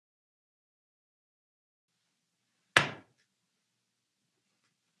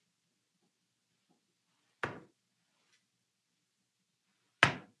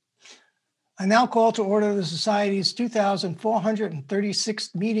I now call to order the Society's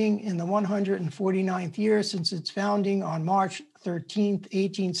 2,436th meeting in the 149th year since its founding on March 13,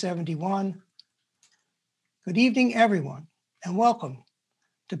 1871. Good evening, everyone, and welcome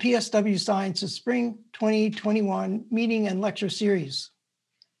to PSW Science's Spring 2021 meeting and lecture series.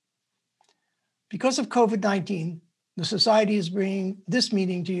 Because of COVID-19, the Society is bringing this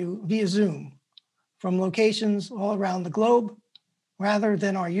meeting to you via Zoom from locations all around the globe, rather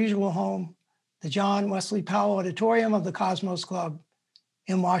than our usual home, the John Wesley Powell Auditorium of the Cosmos Club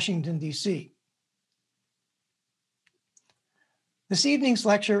in Washington, D.C. This evening's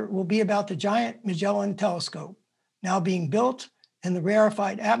lecture will be about the giant Magellan telescope, now being built in the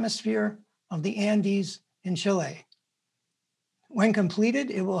rarefied atmosphere of the Andes in Chile. When completed,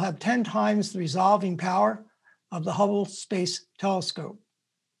 it will have 10 times the resolving power of the Hubble Space Telescope.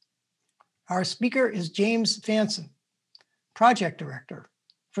 Our speaker is James Fanson, Project Director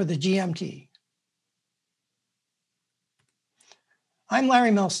for the GMT. I'm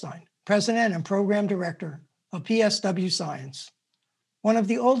Larry Milstein, President and Program Director of PSW Science, one of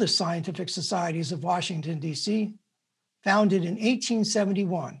the oldest scientific societies of Washington, D.C., founded in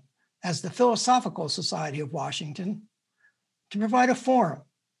 1871 as the Philosophical Society of Washington, to provide a forum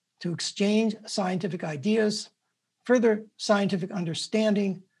to exchange scientific ideas, further scientific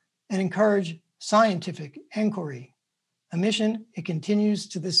understanding, and encourage scientific inquiry, a mission it continues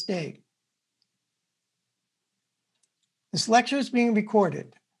to this day. This lecture is being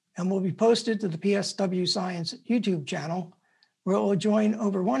recorded and will be posted to the PSW Science YouTube channel, where it will join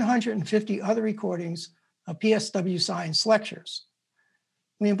over 150 other recordings of PSW Science lectures.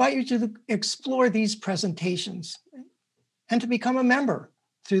 We invite you to explore these presentations and to become a member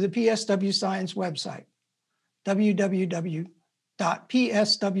through the PSW Science website,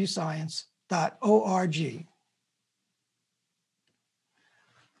 www.pswscience.org.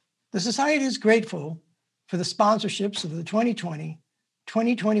 The Society is grateful for the sponsorships of the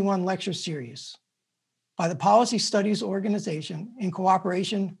 2020-2021 lecture series by the Policy Studies Organization in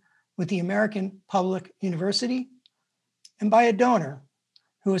cooperation with the American Public University and by a donor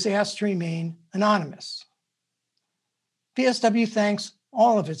who was asked to remain anonymous. PSW thanks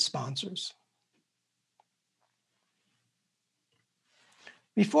all of its sponsors.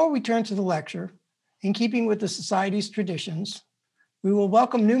 Before we turn to the lecture, in keeping with the Society's traditions, we will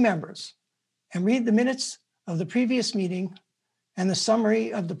welcome new members and read the minutes of the previous meeting and the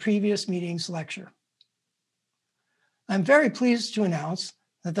summary of the previous meeting's lecture. I'm very pleased to announce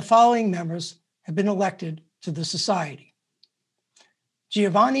that the following members have been elected to the Society.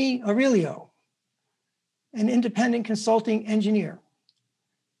 Giovanni Aurelio, an independent consulting engineer,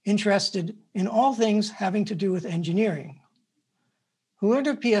 interested in all things having to do with engineering, who learned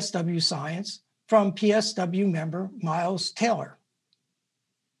of PSW Science from PSW member Miles Taylor.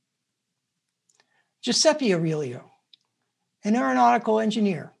 Giuseppe Aurelio, an aeronautical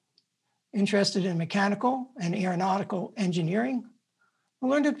engineer, interested in mechanical and aeronautical engineering, who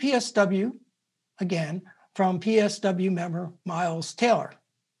learned of PSW, again, from PSW member Miles Taylor.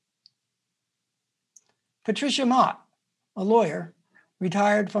 Patricia Mott, a lawyer,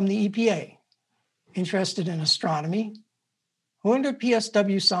 retired from the EPA, interested in astronomy, who learned of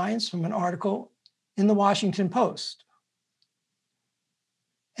PSW Science from an article in the Washington Post.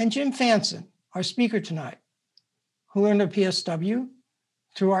 And Jim Fanson, our speaker tonight, who learned of PSW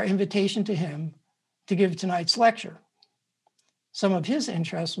through our invitation to him to give tonight's lecture. Some of his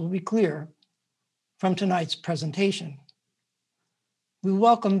interests will be clear from tonight's presentation. We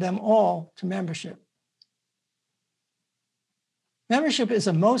welcome them all to membership. Membership is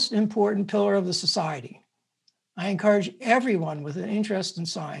a most important pillar of the Society. I encourage everyone with an interest in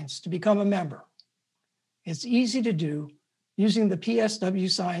science to become a member. It's easy to do using the PSW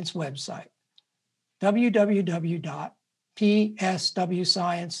Science website,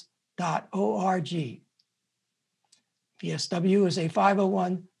 www.pswscience.org. PSW is a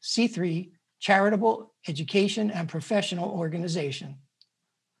 501c3 charitable education and professional organization.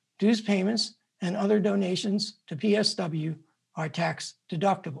 Dues payments and other donations to PSW are tax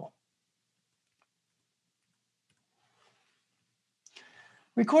deductible.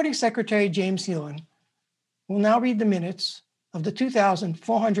 Recording Secretary James Heelan will now read the minutes of the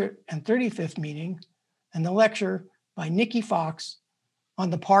 2,435th meeting and the lecture by Nikki Fox on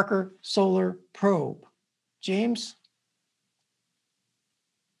the Parker Solar Probe. James?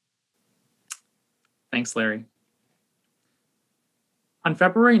 Thanks, Larry. On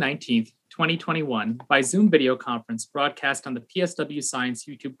February 19th, 2021, by Zoom video conference broadcast on the PSW Science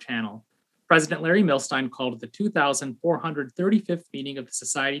YouTube channel, President Larry Milstein called the 2,435th meeting of the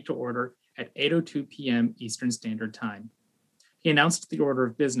Society to order at 8:02 p.m. Eastern Standard Time. He announced the order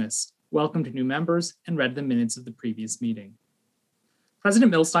of business, welcomed new members, and read the minutes of the previous meeting.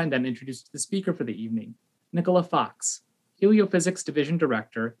 President Milstein then introduced the speaker for the evening, Nicola Fox, Heliophysics Division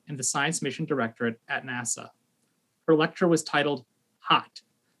Director and the Science Mission Directorate at NASA. Her lecture was titled HOT,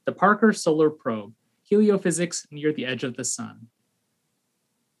 the Parker Solar Probe, Heliophysics Near the Edge of the Sun.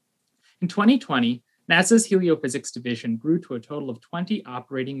 In 2020, NASA's Heliophysics Division grew to a total of 20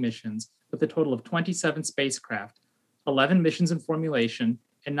 operating missions with a total of 27 spacecraft, 11 missions in formulation,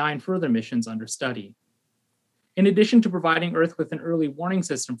 and 9 further missions under study. In addition to providing Earth with an early warning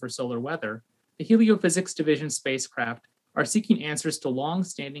system for solar weather, the Heliophysics Division spacecraft are seeking answers to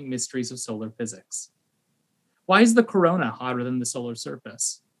long-standing mysteries of solar physics. Why is the corona hotter than the solar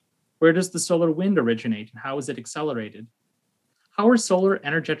surface? Where does the solar wind originate and how is it accelerated? How are solar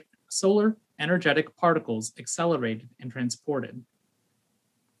energetic particles accelerated and transported?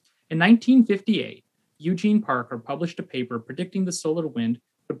 In 1958, Eugene Parker published a paper predicting the solar wind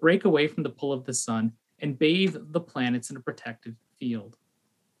would break away from the pull of the sun and bathe the planets in a protective field.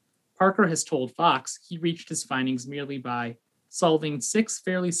 Parker has told Fox he reached his findings merely by solving 6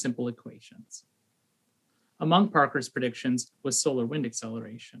 fairly simple equations. Among Parker's predictions was solar wind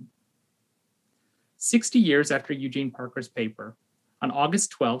acceleration. 60 years after Eugene Parker's paper, on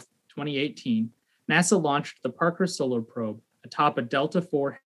August 12, 2018, NASA launched the Parker Solar Probe atop a Delta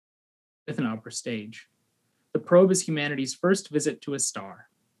IV with an upper stage. The probe is humanity's first visit to a star.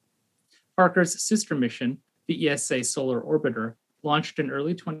 Parker's sister mission, the ESA Solar Orbiter, launched in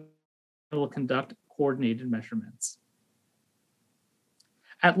early 2020 and will conduct coordinated measurements.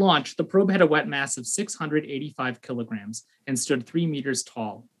 At launch, the probe had a wet mass of 685 kilograms and stood 3 meters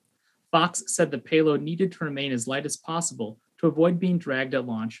tall. Fox said the payload needed to remain as light as possible to avoid being dragged at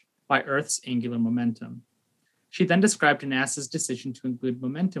launch by Earth's angular momentum. She then described NASA's decision to include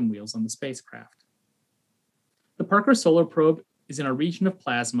momentum wheels on the spacecraft. The Parker Solar Probe is in a region of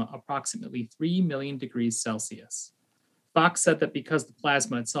plasma approximately 3 million degrees Celsius. Fox said that because the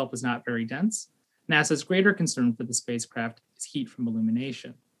plasma itself is not very dense, NASA's greater concern for the spacecraft is heat from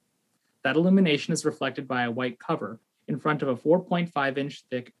illumination. That illumination is reflected by a white cover in front of a 4.5-inch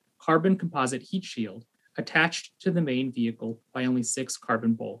thick carbon composite heat shield attached to the main vehicle by only 6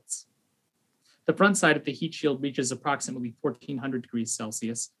 carbon bolts. The front side of the heat shield reaches approximately 1400 degrees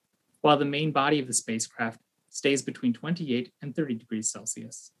Celsius, while the main body of the spacecraft stays between 28 and 30 degrees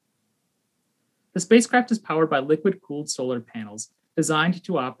Celsius. The spacecraft is powered by liquid-cooled solar panels designed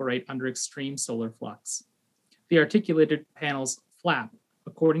to operate under extreme solar flux. The articulated panels flap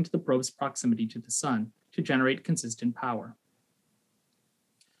according to the probe's proximity to the sun to generate consistent power.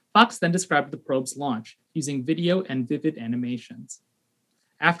 Fox then described the probe's launch using video and vivid animations.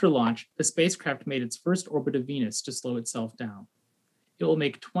 After launch, the spacecraft made its first orbit of Venus to slow itself down. It will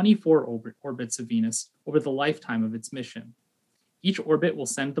make 24 orbits of Venus over the lifetime of its mission. Each orbit will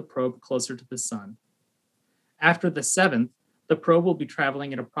send the probe closer to the sun. After the 7th, the probe will be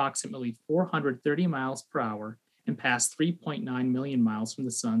traveling at approximately 430 miles per hour and pass 3.9 million miles from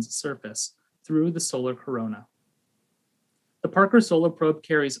the sun's surface through the solar corona. The Parker Solar Probe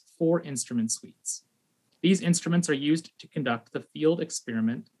carries 4 instrument suites. These instruments are used to conduct the field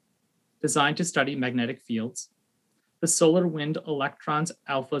experiment, designed to study magnetic fields, the solar wind electrons,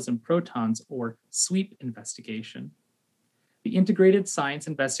 alphas, and protons, or SWEEP investigation, the Integrated Science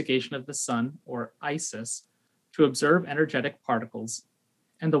Investigation of the Sun, or ISIS, to observe energetic particles,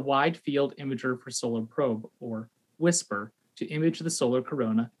 and the Wide Field Imager for Solar Probe, or WHISPER, to image the solar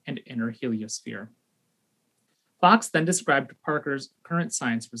corona and inner heliosphere. Fox then described Parker's current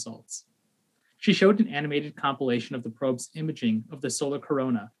science results. She showed an animated compilation of the probe's imaging of the solar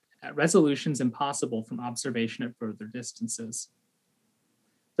corona at resolutions impossible from observation at further distances.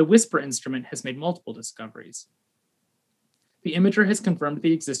 The WHISPER instrument has made multiple discoveries. The imager has confirmed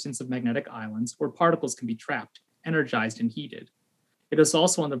the existence of magnetic islands where particles can be trapped, energized, and heated. It is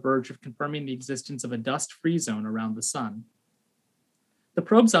also on the verge of confirming the existence of a dust-free zone around the sun. The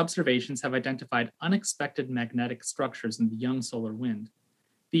probe's observations have identified unexpected magnetic structures in the young solar wind.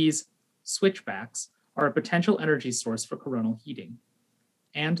 These switchbacks are a potential energy source for coronal heating.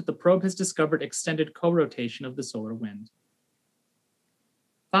 And the probe has discovered extended co-rotation of the solar wind.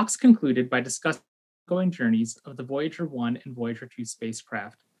 Fox concluded by discussing the ongoing journeys of the Voyager 1 and Voyager 2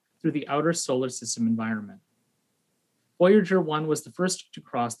 spacecraft through the outer solar system environment. Voyager 1 was the first to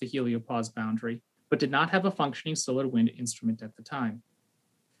cross the heliopause boundary, but did not have a functioning solar wind instrument at the time.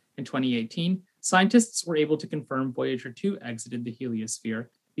 In 2018, scientists were able to confirm Voyager 2 exited the heliosphere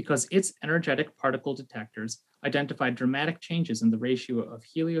because its energetic particle detectors identified dramatic changes in the ratio of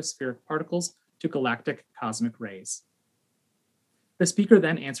heliospheric particles to galactic cosmic rays. The speaker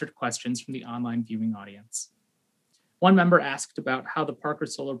then answered questions from the online viewing audience. One member asked about how the Parker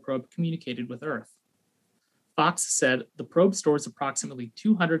Solar Probe communicated with Earth. Fox said the probe stores approximately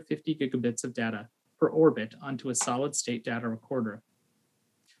 250 gigabits of data per orbit onto a solid-state data recorder.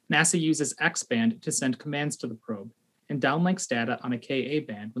 NASA uses X-band to send commands to the probe and downlinks data on a Ka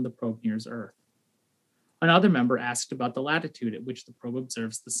band when the probe nears Earth. Another member asked about the latitude at which the probe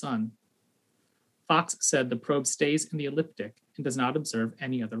observes the sun. Fox said the probe stays in the ecliptic and does not observe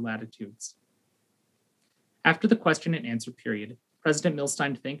any other latitudes. After the question and answer period, President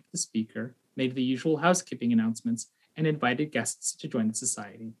Milstein thanked the speaker, made the usual housekeeping announcements, and invited guests to join the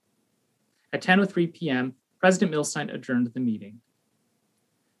society. At 10:03 p.m., President Milstein adjourned the meeting.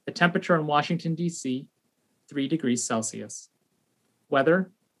 The temperature in Washington, D.C., 3 degrees Celsius.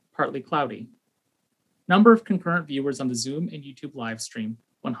 Weather, partly cloudy. Number of concurrent viewers on the Zoom and YouTube live stream,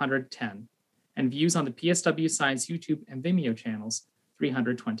 110. And views on the PSW Science YouTube and Vimeo channels,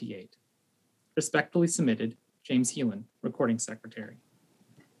 328. Respectfully submitted, James Heelan, Recording Secretary.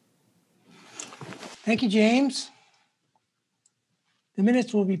 Thank you, James. The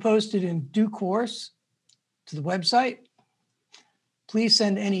minutes will be posted in due course to the website. Please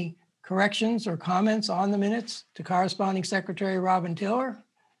send any corrections or comments on the minutes to corresponding Secretary Robin Taylor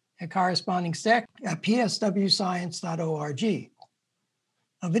at correspondingsec@pswscience.org.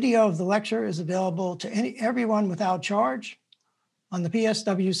 A video of the lecture is available to everyone without charge on the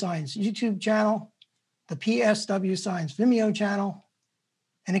PSW Science YouTube channel, the PSW Science Vimeo channel,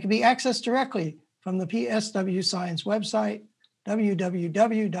 and it can be accessed directly from the PSW Science website,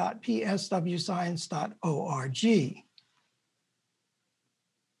 www.pswscience.org.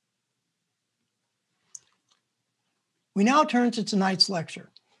 We now turn to tonight's lecture.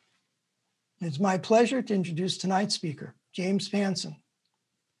 It's my pleasure to introduce tonight's speaker, James Fanson.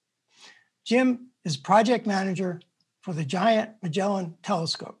 Jim is project manager for the Giant Magellan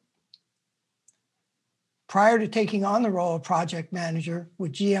Telescope. Prior to taking on the role of project manager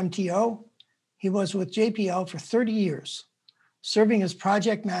with GMTO, he was with JPL for 30 years, serving as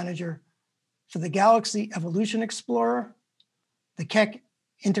project manager for the Galaxy Evolution Explorer, the Keck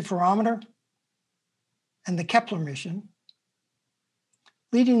Interferometer, and the Kepler mission,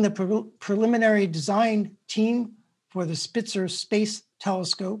 leading the preliminary design team for the Spitzer Space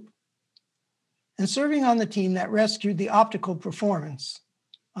Telescope, and serving on the team that rescued the optical performance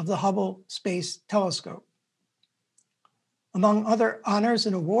of the Hubble Space Telescope. Among other honors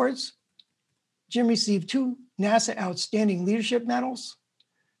and awards, Jim received 2 NASA Outstanding Leadership Medals,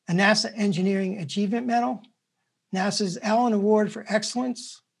 a NASA Engineering Achievement Medal, NASA's Allen Award for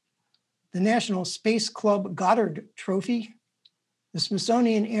Excellence, the National Space Club Goddard Trophy, the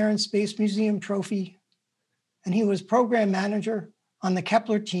Smithsonian Air and Space Museum Trophy, and he was program manager on the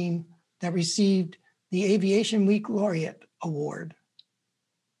Kepler team that received the Aviation Week Laureate Award.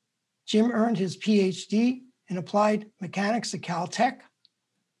 Jim earned his PhD in Applied Mechanics at Caltech.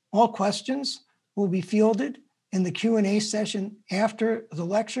 All questions will be fielded in the Q&A session after the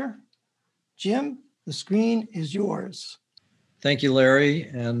lecture. Jim, the screen is yours. Thank you, Larry,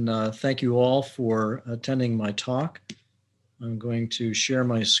 and thank you all for attending my talk. I'm going to share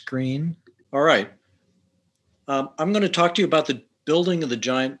my screen. All right. I'm going to talk to you about the building of the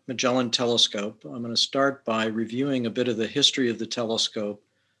Giant Magellan Telescope. I'm going to start by reviewing a bit of the history of the telescope,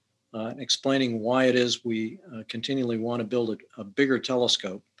 explaining why it is we continually want to build a bigger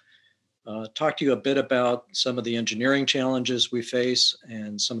telescope. Talk to you a bit about some of the engineering challenges we face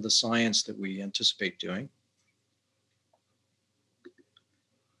and some of the science that we anticipate doing.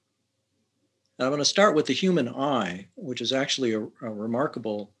 I'm going to start with the human eye, which is actually a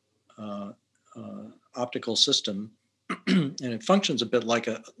remarkable optical system, and it functions a bit like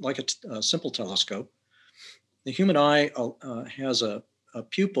a simple telescope. The human eye has a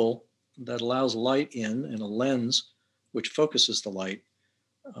pupil that allows light in and a lens which focuses the light,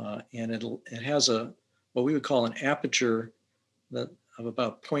 and it has what we would call an aperture of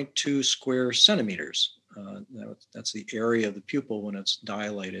about 0.2 square centimeters. That's the area of the pupil when it's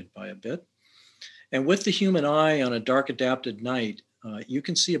dilated by a bit. And with the human eye on a dark adapted night, you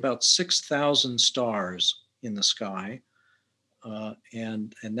can see about 6,000 stars in the sky,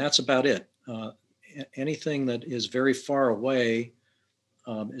 and that's about it. Anything that is very far away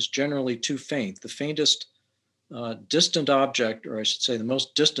is generally too faint. The faintest distant object, or I should say the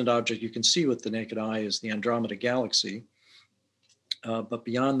most distant object you can see with the naked eye is the Andromeda Galaxy. But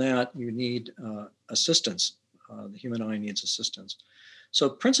beyond that, you need assistance. The human eye needs assistance. So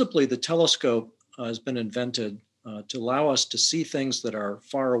principally, the telescope has been invented to allow us to see things that are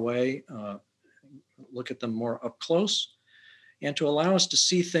far away, look at them more up close, and to allow us to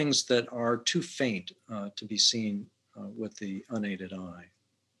see things that are too faint to be seen with the unaided eye.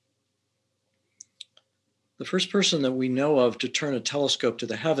 The first person that we know of to turn a telescope to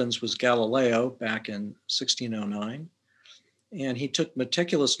the heavens was Galileo back in 1609. And he took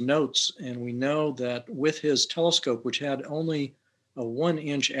meticulous notes, and we know that with his telescope, which had only a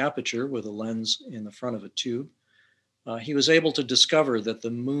 1-inch aperture with a lens in the front of a tube, he was able to discover that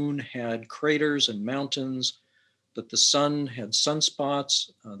the moon had craters and mountains, that the sun had sunspots,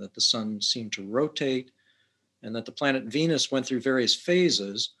 that the sun seemed to rotate, and that the planet Venus went through various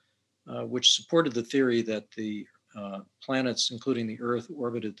phases, which supported the theory that the planets, including the Earth,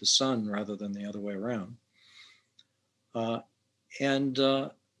 orbited the sun rather than the other way around. And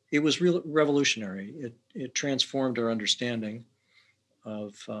it was revolutionary. It transformed our understanding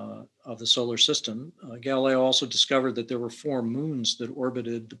of the solar system. Galileo also discovered that there were 4 moons that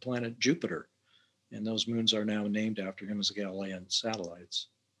orbited the planet Jupiter, and those moons are now named after him as Galilean satellites.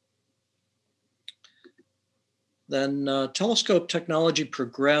 Then telescope technology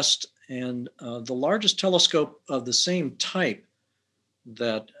progressed, and the largest telescope of the same type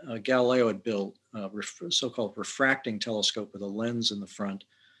that Galileo had built, so-called refracting telescope with a lens in the front,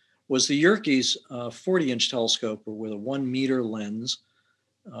 was the Yerkes 40-inch telescope with a 1-meter lens,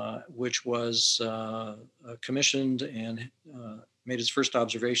 which was commissioned and made its first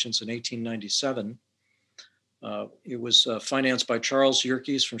observations in 1897. It was financed by Charles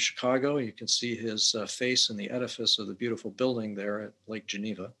Yerkes from Chicago. You can see his face in the edifice of the beautiful building there at Lake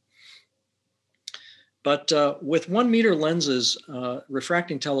Geneva. But with 1-meter lenses,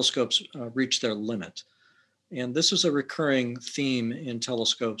 refracting telescopes reach their limit. And this is a recurring theme in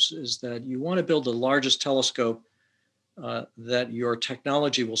telescopes, is that you want to build the largest telescope that your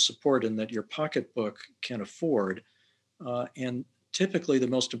technology will support and that your pocketbook can afford. And typically the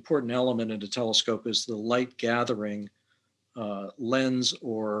most important element in a telescope is the light gathering lens,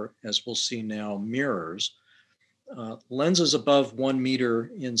 or as we'll see now, mirrors. Lenses above 1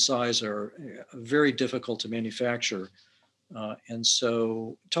 meter in size are very difficult to manufacture. And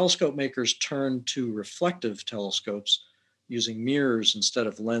so telescope makers turn to reflective telescopes using mirrors instead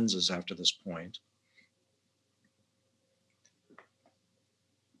of lenses after this point.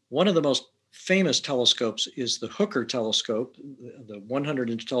 One of the most famous telescopes is the Hooker telescope, the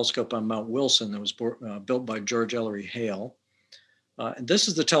 100-inch telescope on Mount Wilson that was built by George Ellery Hale. And this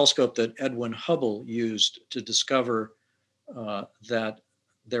is the telescope that Edwin Hubble used to discover that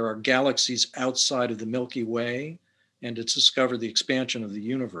there are galaxies outside of the Milky Way, and to discover the expansion of the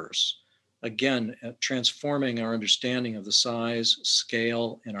universe. Again, transforming our understanding of the size,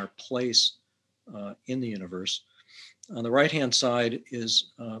 scale, and our place in the universe. On the right-hand side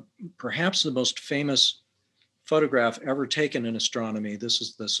is perhaps the most famous photograph ever taken in astronomy. This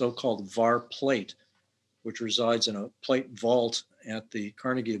is the so-called VAR plate, which resides in a plate vault at the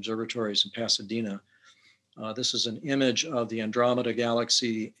Carnegie Observatories in Pasadena. This is an image of the Andromeda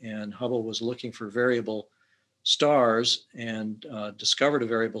galaxy, and Hubble was looking for variable stars and discovered a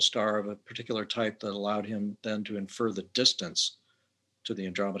variable star of a particular type that allowed him then to infer the distance to the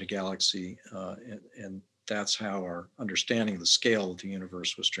Andromeda galaxy. And that's how our understanding of the scale of the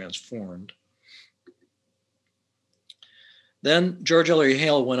universe was transformed. Then George Ellery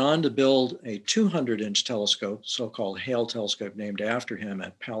Hale went on to build a 200-inch telescope, so-called Hale telescope, named after him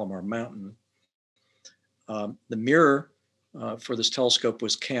at Palomar Mountain. The mirror for this telescope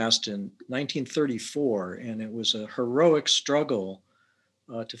was cast in 1934, and it was a heroic struggle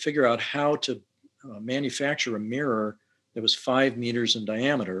to figure out how to manufacture a mirror that was 5 meters in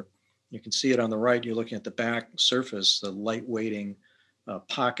diameter. You can see it on the right. You're looking at the back surface. The light weighting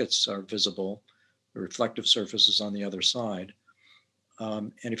pockets are visible. The reflective surface is on the other side.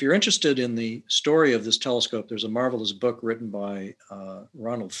 And if you're interested in the story of this telescope, there's a marvelous book written by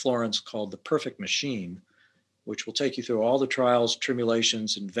Ronald Florence called The Perfect Machine, which will take you through all the trials,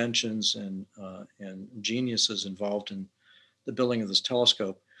 tribulations, inventions, and geniuses involved in the building of this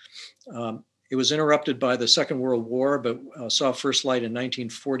telescope. It was interrupted by the Second World War, but saw first light in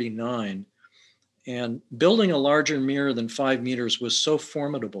 1949. And building a larger mirror than 5 meters was so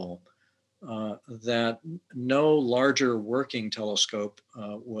formidable that no larger working telescope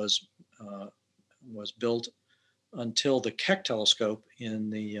was built until the Keck telescope in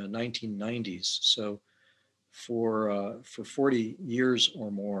the 1990s. So for 40 years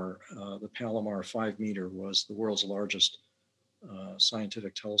or more, the Palomar 5 meter was the world's largest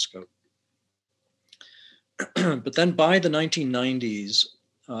scientific telescope. But then by the 1990s,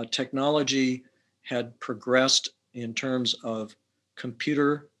 technology had progressed in terms of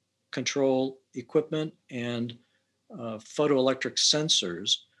computer control equipment and photoelectric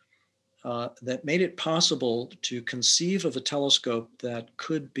sensors that made it possible to conceive of a telescope that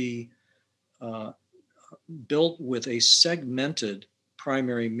could be built with a segmented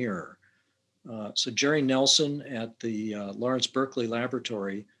primary mirror. So Jerry Nelson at the Lawrence Berkeley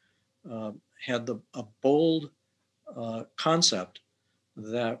Laboratory had a bold concept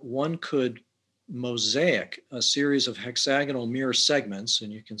that one could mosaic a series of hexagonal mirror segments,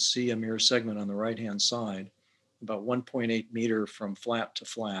 and you can see a mirror segment on the right-hand side, about 1.8 meter from flat to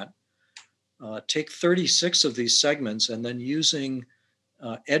flat. Take 36 of these segments, and then using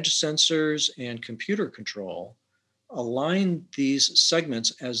edge sensors and computer control, align these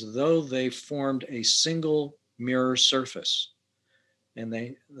segments as though they formed a single mirror surface. And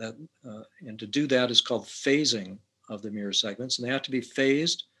and to do that is called phasing of the mirror segments, and they have to be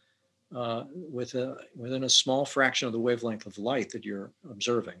phased within a small fraction of the wavelength of light that you're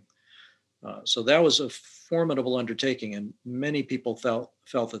observing. So that was a formidable undertaking, and many people felt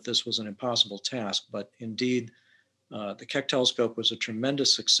that this was an impossible task, but indeed, the Keck telescope was a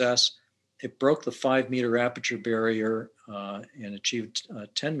tremendous success. It broke the 5-meter aperture barrier and achieved a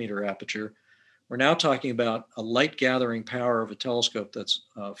 10-meter aperture. We're now talking about a light gathering power of a telescope that's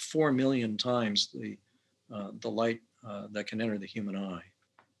 4 million times the light that can enter the human eye.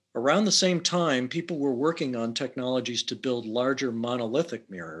 Around the same time, people were working on technologies to build larger monolithic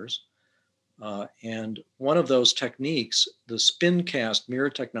mirrors. And one of those techniques, the spin cast mirror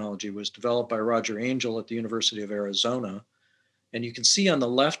technology, was developed by Roger Angel at the University of Arizona. And you can see on the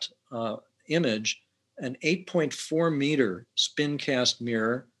left image an 8.4 meter spin cast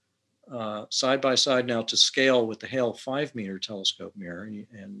mirror side by side now to scale with the Hale 5-meter telescope mirror.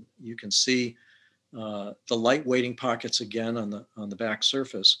 And you can see the light weighting pockets again on the back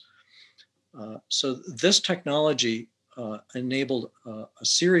surface. So this technology enabled a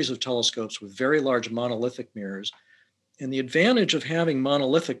series of telescopes with very large monolithic mirrors. And the advantage of having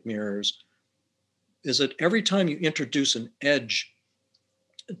monolithic mirrors is that every time you introduce an edge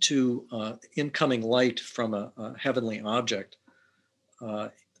to incoming light from a heavenly object,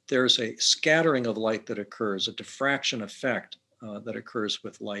 there's a scattering of light that occurs, a diffraction effect that occurs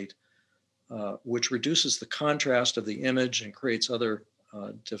with light, which reduces the contrast of the image and creates other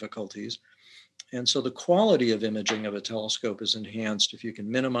difficulties. And so the quality of imaging of a telescope is enhanced if you can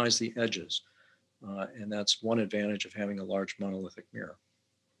minimize the edges. And that's one advantage of having a large monolithic mirror.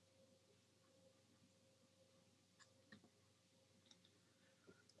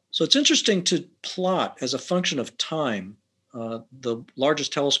 So it's interesting to plot as a function of time the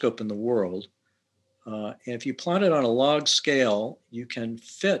largest telescope in the world. And if you plot it on a log scale, you can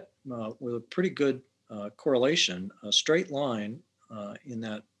fit with a pretty good correlation, a straight line in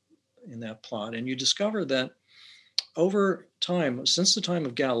that plot. And you discover that over time, since the time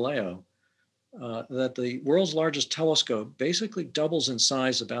of Galileo, that the world's largest telescope basically doubles in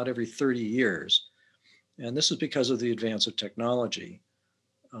size about every 30 years. And this is because of the advance of technology.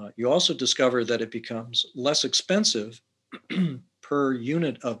 You also discover that it becomes less expensive per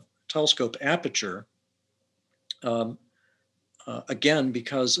unit of telescope aperture, again,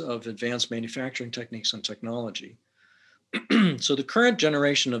 because of advanced manufacturing techniques and technology. So the current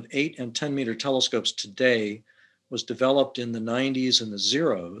generation of 8 and 10 meter telescopes today was developed in the 90s and the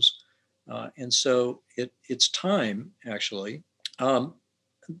zeros. And so it's time, actually.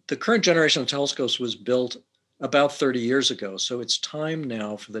 The current generation of telescopes was built about 30 years ago. So it's time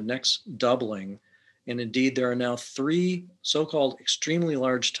now for the next doubling. And indeed, there are now 3 so-called extremely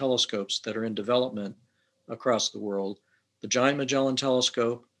large telescopes that are in development across the world: the Giant Magellan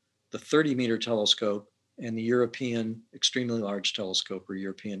Telescope, the 30-meter telescope, and the European Extremely Large Telescope, or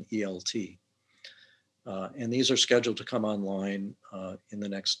European ELT. And these are scheduled to come online in the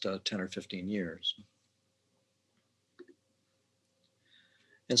next 10 or 15 years.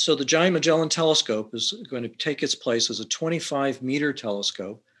 And so the Giant Magellan Telescope is going to take its place as a 25-meter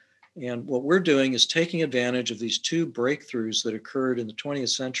telescope. And what we're doing is taking advantage of these 2 breakthroughs that occurred in the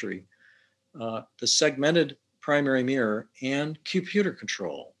 20th century, the segmented primary mirror and computer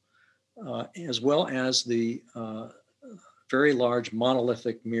control, as well as the very large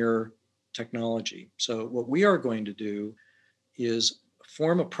monolithic mirror technology. So what we are going to do is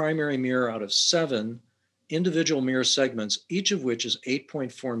form a primary mirror out of 7 individual mirror segments, each of which is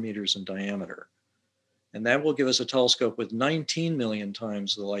 8.4 meters in diameter. And that will give us a telescope with 19 million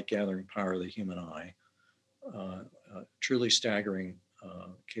times the light gathering power of the human eye. Truly staggering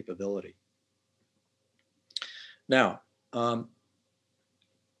capability. Now,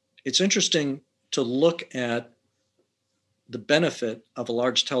 it's interesting to look at the benefit of a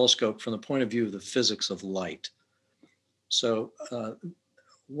large telescope from the point of view of the physics of light. So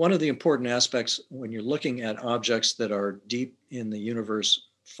one of the important aspects when you're looking at objects that are deep in the universe,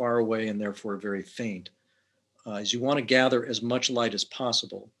 far away and therefore very faint, is you want to gather as much light as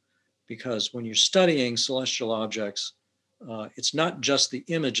possible, because when you're studying celestial objects, it's not just the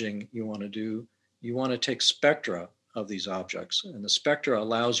imaging you want to do. You want to take spectra of these objects, and the spectra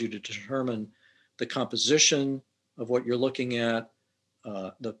allows you to determine the composition of what you're looking at,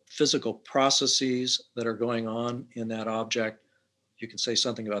 the physical processes that are going on in that object. You can say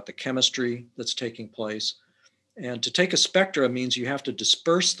something about the chemistry that's taking place. And to take a spectra means you have to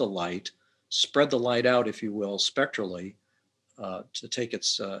disperse the light, spread the light out, if you will, spectrally, to take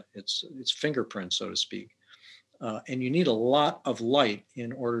its fingerprint, so to speak. And you need a lot of light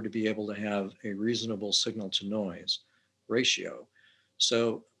in order to be able to have a reasonable signal to noise ratio.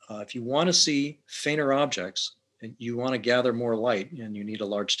 So if you want to see fainter objects, you want to gather more light, and you need a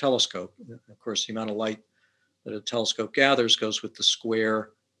large telescope. Of course, the amount of light that a telescope gathers goes with the square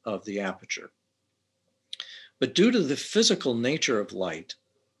of the aperture. But due to the physical nature of light,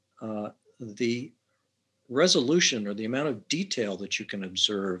 the resolution or the amount of detail that you can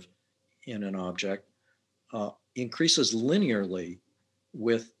observe in an object increases linearly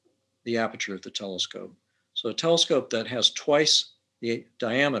with the aperture of the telescope. So a telescope that has twice the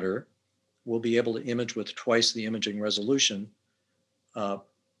diameter will be able to image with twice the imaging resolution,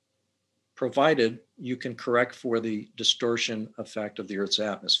 provided you can correct for the distortion effect of the Earth's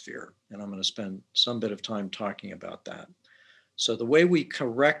atmosphere. And I'm going to spend some bit of time talking about that. So the way we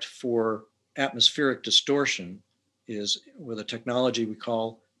correct for atmospheric distortion is with a technology we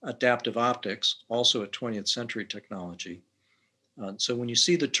call adaptive optics, also a 20th century technology. So when you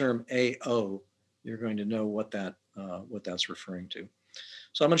see the term AO, you're going to know what that's referring to.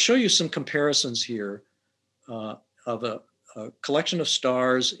 So I'm going to show you some comparisons here of a collection of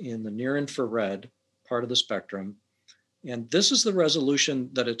stars in the near infrared part of the spectrum. And this is the resolution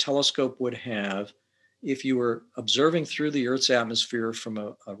that a telescope would have if you were observing through the Earth's atmosphere from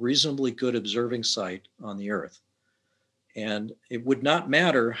a reasonably good observing site on the Earth. And it would not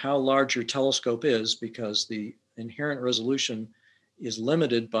matter how large your telescope is, because the inherent resolution is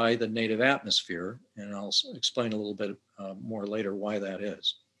limited by the native atmosphere. And I'll explain a little bit more later why that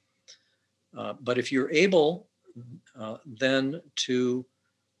is. But if you're able then to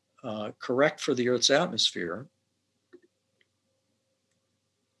correct for the Earth's atmosphere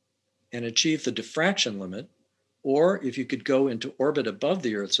and achieve the diffraction limit, or if you could go into orbit above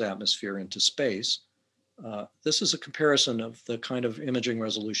the Earth's atmosphere into space, this is a comparison of the kind of imaging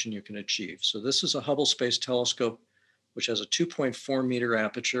resolution you can achieve. So this is a Hubble Space Telescope, which has a 2.4 meter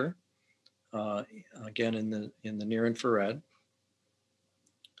aperture, again in the near infrared.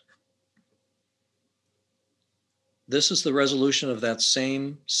 This is the resolution of that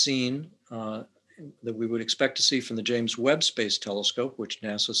same scene that we would expect to see from the James Webb Space Telescope, which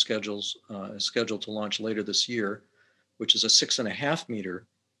NASA is scheduled to launch later this year, which is a 6.5 meter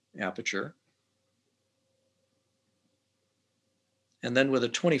aperture. And then with a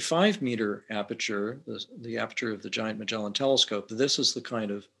 25 meter aperture, the aperture of the Giant Magellan Telescope, this is the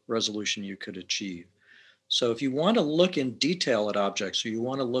kind of resolution you could achieve. So if you want to look in detail at objects, or you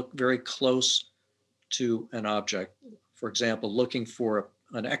want to look very close to an object, for example, looking for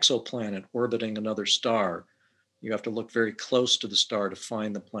an exoplanet orbiting another star, you have to look very close to the star to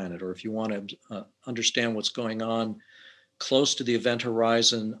find the planet. Or if you want to understand what's going on close to the event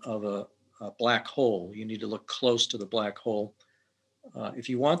horizon of a black hole, you need to look close to the black hole. If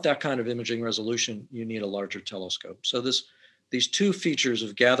you want that kind of imaging resolution, you need a larger telescope. So these two features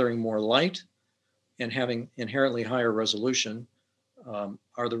of gathering more light and having inherently higher resolution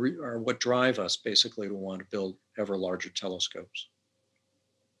are what drive us basically to want to build ever larger telescopes.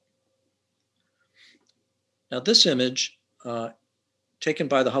 Now this image taken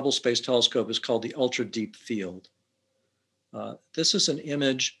by the Hubble Space Telescope is called the Ultra Deep Field. This is an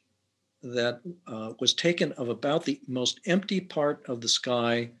image that was taken of about the most empty part of the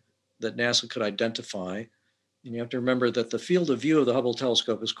sky that NASA could identify. And you have to remember that the field of view of the Hubble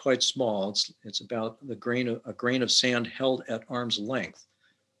telescope is quite small. It's about a grain of sand held at arm's length.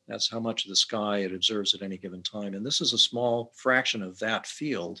 That's how much of the sky it observes at any given time. And this is a small fraction of that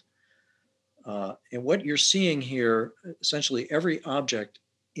field. And what you're seeing here, essentially every object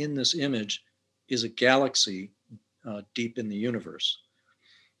in this image is a galaxy deep in the universe.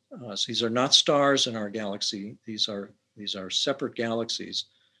 So these are not stars in our galaxy. These are separate galaxies,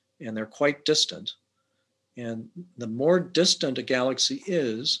 and they're quite distant. And the more distant a galaxy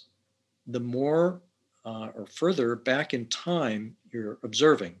is, the more or further back in time you're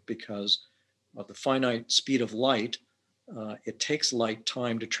observing, because of the finite speed of light. It takes light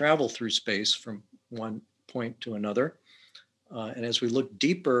time to travel through space from one point to another. And as we look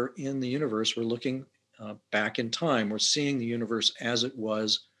deeper in the universe, we're looking back in time. We're seeing the universe as it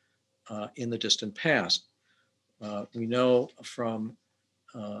was in the distant past. We know from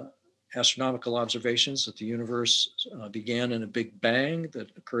astronomical observations that the universe began in a big bang that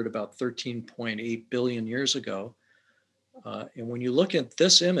occurred about 13.8 billion years ago. And when you look at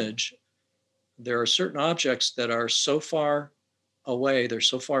this image, there are certain objects that are so far away, they're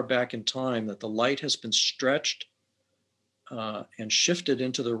so far back in time that the light has been stretched and shifted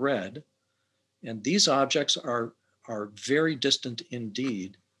into the red. And these objects are very distant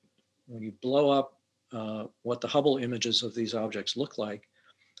indeed. When you blow up what the Hubble images of these objects look like,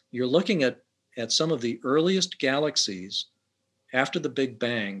 you're looking at some of the earliest galaxies after the Big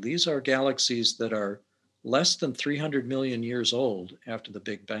Bang. These are galaxies that are less than 300 million years old after the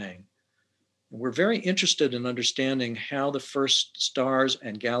Big Bang. And we're very interested in understanding how the first stars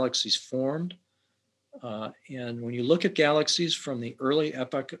and galaxies formed. And when you look at galaxies from the early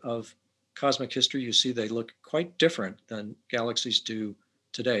epoch of cosmic history, you see they look quite different than galaxies do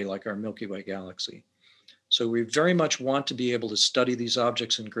today, like our Milky Way galaxy. So we very much want to be able to study these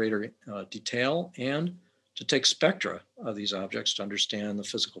objects in greater detail and to take spectra of these objects to understand the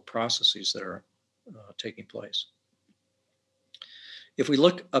physical processes that are taking place. If we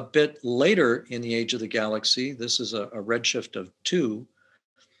look a bit later in the age of the galaxy, this is a redshift of 2.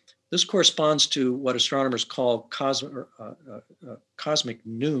 This corresponds to what astronomers call cosmic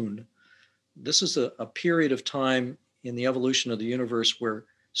noon. This is a period of time in the evolution of the universe where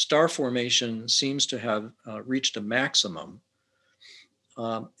star formation seems to have reached a maximum.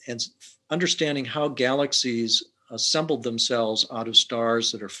 And understanding how galaxies assembled themselves out of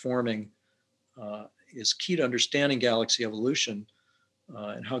stars that are forming is key to understanding galaxy evolution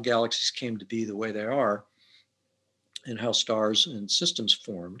and how galaxies came to be the way they are and how stars and systems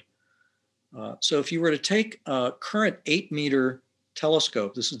formed. So if you were to take a current 8-meter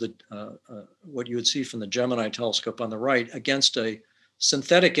telescope, this is what you would see from the Gemini telescope on the right, against a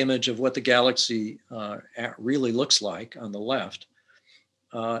synthetic image of what the galaxy really looks like on the left,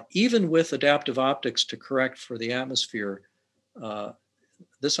 even with adaptive optics to correct for the atmosphere,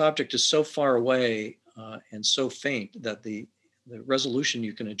 this object is so far away and so faint that the resolution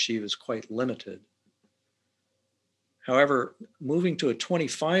you can achieve is quite limited. However, moving to a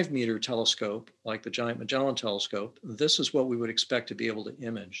 25-meter telescope, like the Giant Magellan telescope, this is what we would expect to be able to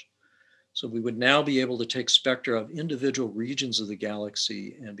image. So we would now be able to take spectra of individual regions of the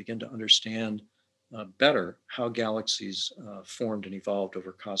galaxy and begin to understand better how galaxies formed and evolved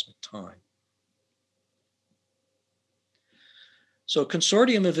over cosmic time. So a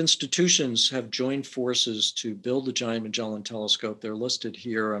consortium of institutions have joined forces to build the Giant Magellan telescope. They're listed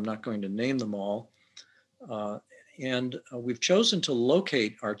here. I'm not going to name them all. And we've chosen to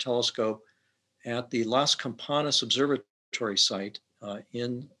locate our telescope at the Las Campanas Observatory site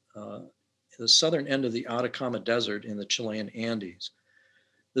in the southern end of the Atacama Desert in the Chilean Andes.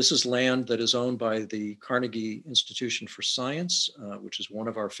 This is land that is owned by the Carnegie Institution for Science, which is one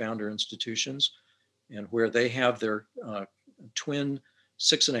of our founder institutions, and where they have their twin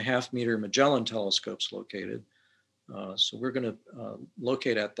 6.5-meter Magellan telescopes located. So we're going to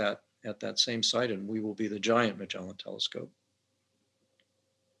locate at that same site, and we will be the Giant Magellan telescope.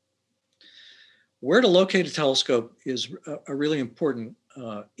 Where to locate a telescope is a really important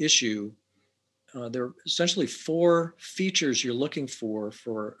issue. There are essentially 4 features you're looking for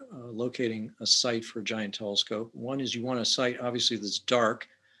locating a site for a giant telescope. One is you want a site, obviously, that's dark,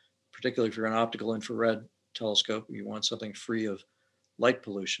 particularly if you're an optical infrared telescope. You want something free of light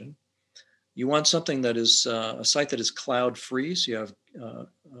pollution. You want something that is a site that is cloud-free, so you have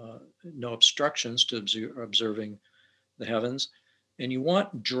no obstructions to observing the heavens. And you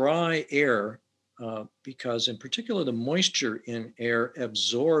want dry air because, in particular, the moisture in air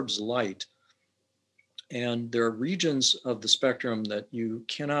absorbs light. And there are regions of the spectrum that you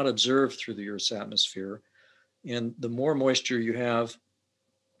cannot observe through the Earth's atmosphere. And the more moisture you have,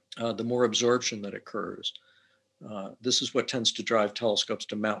 the more absorption that occurs. This is what tends to drive telescopes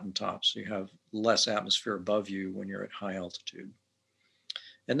to mountaintops. You have less atmosphere above you when you're at high altitude.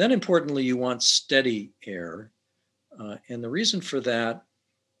 And then importantly, you want steady air. And the reason for that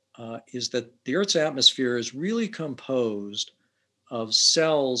is that the Earth's atmosphere is really composed of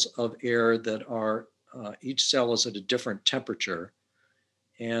cells of air that are, each cell is at a different temperature.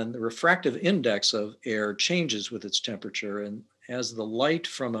 And the refractive index of air changes with its temperature. And as the light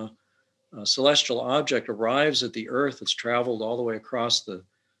from a celestial object arrives at the Earth, it's traveled all the way across the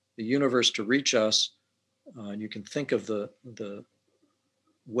universe to reach us. And you can think of the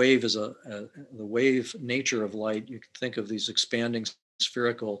wave as the wave nature of light. You can think of these expanding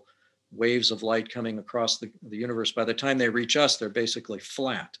spherical waves of light coming across the universe. By the time they reach us, they're basically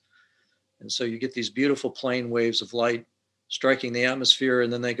flat. And so you get these beautiful plane waves of light striking the atmosphere,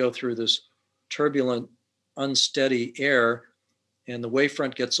 and then they go through this turbulent, unsteady air. and the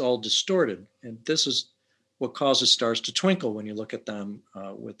wavefront gets all distorted. And this is what causes stars to twinkle when you look at them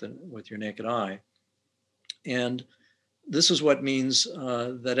with your naked eye. And this is what means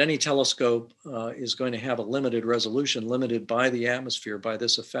that any telescope is going to have a limited resolution, limited by the atmosphere, by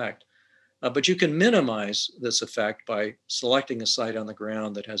this effect. But you can minimize this effect by selecting a site on the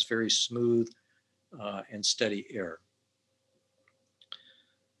ground that has very smooth and steady air.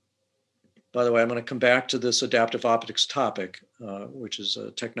 By the way, I'm going to come back to this adaptive optics topic, which is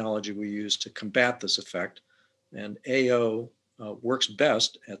a technology we use to combat this effect. And AO works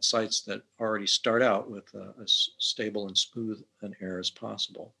best at sites that already start out with as stable and smooth an air as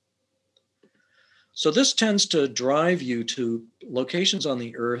possible. So this tends to drive you to locations on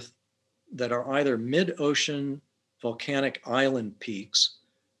the Earth that are either mid-ocean volcanic island peaks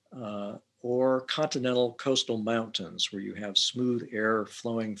or continental coastal mountains where you have smooth air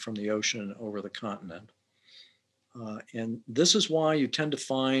flowing from the ocean over the continent. And this is why you tend to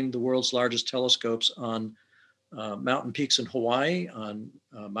find the world's largest telescopes on mountain peaks in Hawaii, on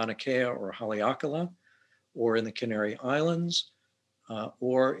Mauna Kea or Haleakala, or in the Canary Islands,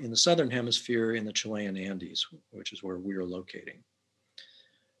 or in the Southern Hemisphere in the Chilean Andes, which is where we are locating.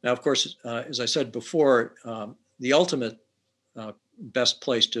 Now, of course, as I said before, the ultimate best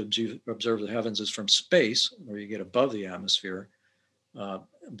place to observe the heavens is from space, where you get above the atmosphere.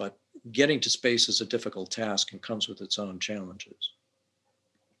 But getting to space is a difficult task and comes with its own challenges.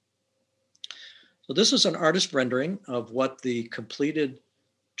 So this is an artist rendering of what the completed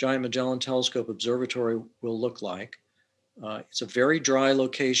Giant Magellan Telescope Observatory will look like. It's a very dry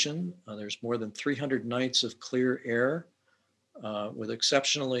location. There's more than 300 nights of clear air with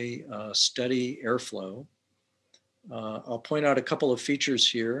exceptionally steady airflow. I'll point out a couple of features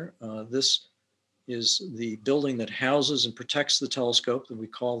here. This is the building that houses and protects the telescope that we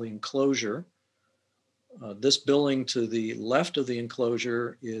call the enclosure. This building to the left of the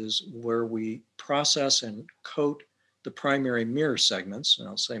enclosure is where we process and coat the primary mirror segments, and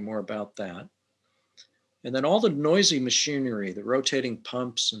I'll say more about that. And then all the noisy machinery, the rotating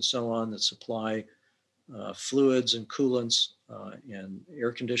pumps and so on that supply fluids and coolants and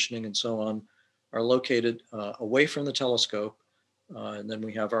air conditioning and so on are located away from the telescope. And then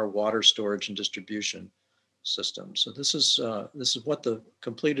we have our water storage and distribution system. So this is what the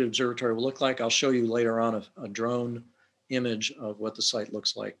completed observatory will look like. I'll show you later on a drone image of what the site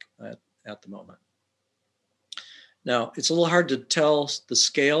looks like at the moment. Now, it's a little hard to tell the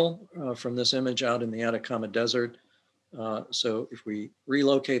scale from this image out in the Atacama Desert. So if we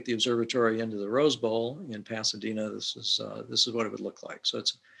relocate the observatory into the Rose Bowl in Pasadena, this is what it would look like. So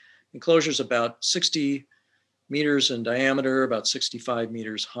it's enclosure is about 60 meters in diameter, about 65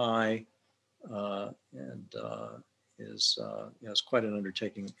 meters high, and is quite an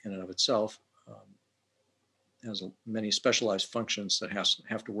undertaking in and of itself. Has many specialized functions that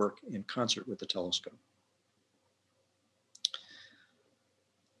have to work in concert with the telescope.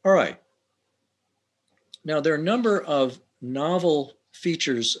 All right. Now, there are a number of novel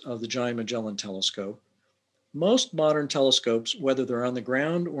features of the Giant Magellan Telescope. Most modern telescopes, whether they're on the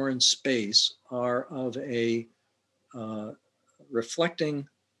ground or in space, are of a reflecting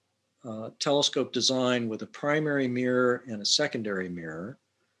telescope design with a primary mirror and a secondary mirror.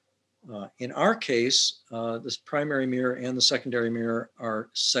 In our case, this primary mirror and the secondary mirror are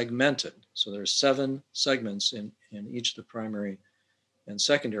segmented. So there's 7 segments in each of the primary and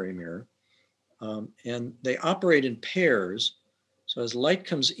secondary mirror. And they operate in pairs. So as light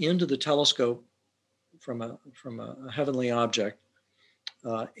comes into the telescope from a heavenly object,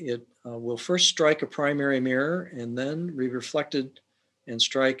 it will first strike a primary mirror and then be reflected and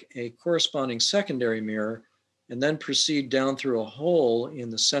strike a corresponding secondary mirror, and then proceed down through a hole in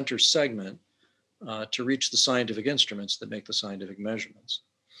the center segment to reach the scientific instruments that make the scientific measurements.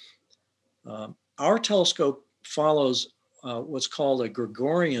 Our telescope follows what's called a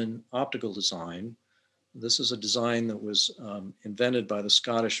Gregorian optical design. This is a design that was invented by the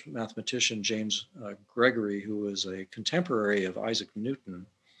Scottish mathematician James Gregory, who was a contemporary of Isaac Newton.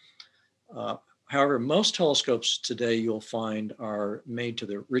 However, most telescopes today you'll find are made to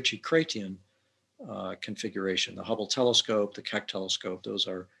the Ritchey-Chrétien configuration. The Hubble telescope, the Keck telescope, those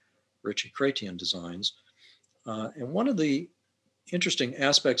are Ritchey-Chrétien designs. And one of the interesting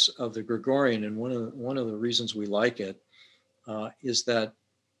aspects of the Gregorian, and one of the reasons we like it, is that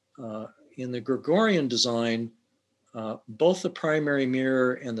in the Gregorian design, both the primary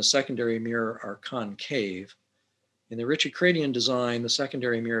mirror and the secondary mirror are concave. In the Ritchey-Chrétien design, the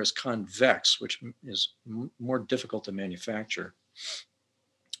secondary mirror is convex, which is more difficult to manufacture.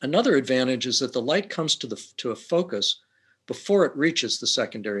 Another advantage is that the light comes to a focus before it reaches the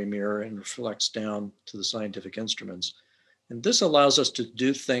secondary mirror and reflects down to the scientific instruments. And this allows us to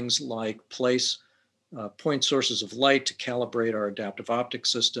do things like place point sources of light to calibrate our adaptive optics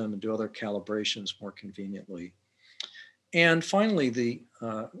system and do other calibrations more conveniently. And finally, the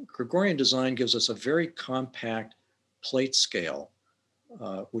Gregorian design gives us a very compact plate scale,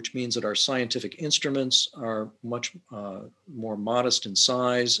 which means that our scientific instruments are much more modest in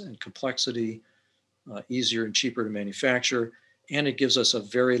size and complexity, easier and cheaper to manufacture, and it gives us a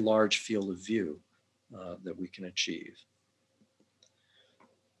very large field of view that we can achieve.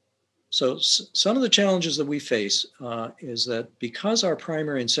 So some of the challenges that we face is that because our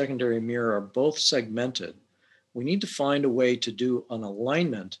primary and secondary mirror are both segmented, we need to find a way to do an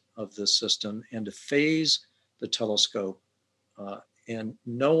alignment of this system and to phase the telescope. And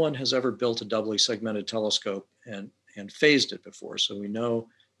no one has ever built a doubly segmented telescope and phased it before. So we know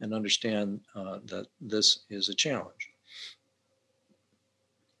and understand that this is a challenge.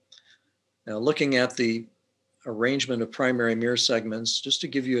 Now, looking at the arrangement of primary mirror segments, just to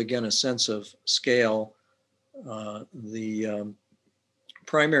give you again a sense of scale, the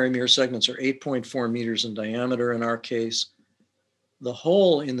primary mirror segments are 8.4 meters in diameter in our case. The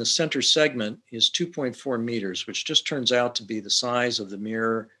hole in the center segment is 2.4 meters, which just turns out to be the size of the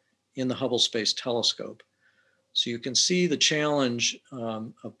mirror in the Hubble Space Telescope. So you can see the challenge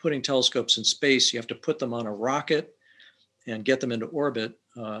of putting telescopes in space. You have to put them on a rocket and get them into orbit.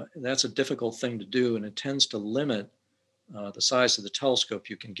 That's a difficult thing to do, and it tends to limit the size of the telescope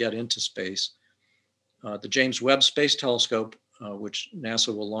you can get into space. The James Webb Space Telescope, which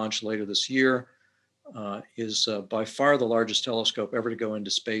NASA will launch later this year, is by far the largest telescope ever to go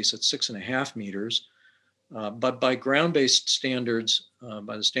into space at 6.5 meters. But by ground-based standards,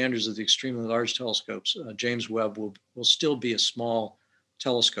 by the standards of the extremely large telescopes, James Webb will still be a small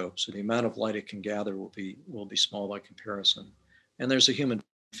telescope. So the amount of light it can gather will be small by comparison. And there's a human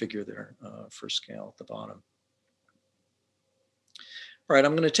figure there for scale at the bottom. All right,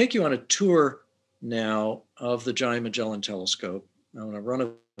 I'm going to take you on a tour now of the Giant Magellan Telescope. I'm going to run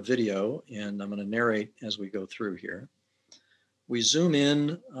a video and I'm going to narrate as we go through here. We zoom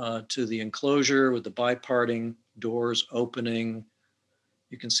in to the enclosure with the biparting doors opening.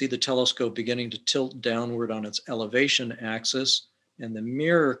 You can see the telescope beginning to tilt downward on its elevation axis, and the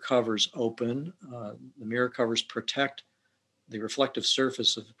mirror covers open. The mirror covers protect the reflective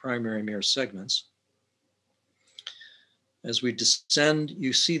surface of the primary mirror segments. As we descend,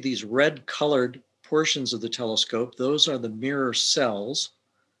 you see these red colored portions of the telescope. Those are the mirror cells.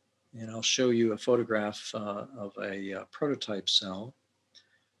 And I'll show you a photograph of a prototype cell.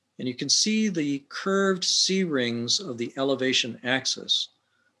 And you can see the curved C-rings of the elevation axis.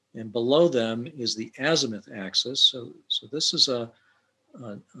 And below them is the azimuth axis. So this is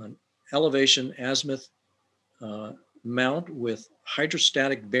an elevation azimuth mount with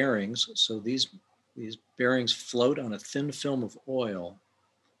hydrostatic bearings. So these bearings float on a thin film of oil.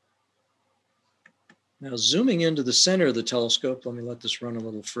 Now, zooming into the center of the telescope, let me let this run a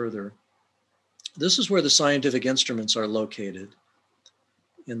little further. This is where the scientific instruments are located.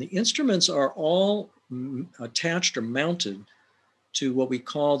 And the instruments are all attached or mounted to what we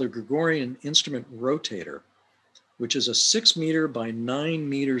call the Gregorian instrument rotator, which is a 6 meter by 9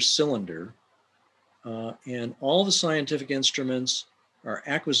 meter cylinder. And all the scientific instruments, our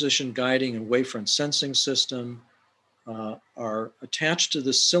acquisition, guiding, and wavefront sensing system are attached to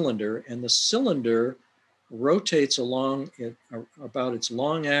this cylinder, and the cylinder rotates along it about its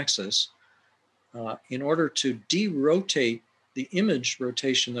long axis in order to derotate the image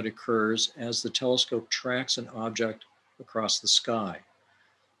rotation that occurs as the telescope tracks an object across the sky.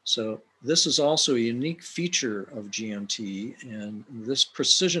 So this is also a unique feature of GMT, and this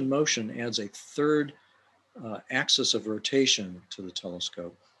precision motion adds a third axis of rotation to the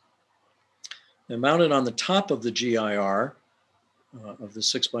telescope. Now, mounted on the top of the GIR, of the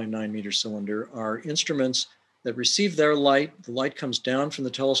 6 by 9 meter cylinder, are instruments that receive their light. The light comes down from the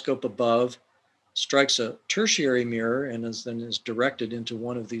telescope above, strikes a tertiary mirror, and then is directed into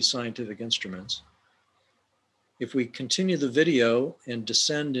one of these scientific instruments. If we continue the video and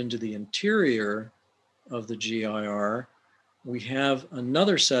descend into the interior of the GIR, we have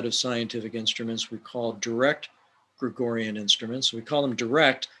another set of scientific instruments we call direct Gregorian instruments. We call them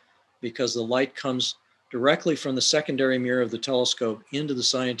direct because the light comes directly from the secondary mirror of the telescope into the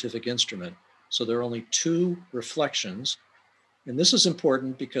scientific instrument. So there are only 2 reflections. And this is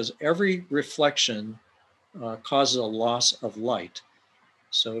important because every reflection causes a loss of light.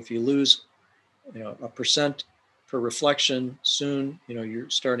 So if you lose a percent per reflection, soon you're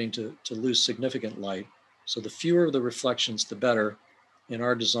starting to lose significant light. So the fewer the reflections, the better. And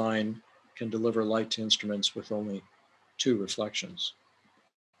our design can deliver light to instruments with only 2 reflections.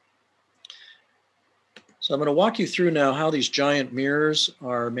 So So I'm going to walk you through now how these giant mirrors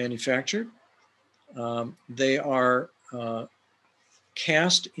are manufactured. They are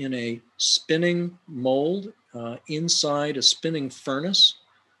cast in a spinning mold inside a spinning furnace.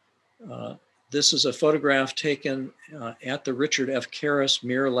 This is a photograph taken at the Richard F. Karras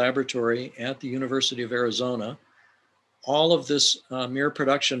Mirror Laboratory at the University of Arizona. All of this mirror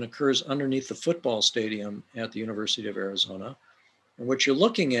production occurs underneath the football stadium at the University of Arizona. And what you're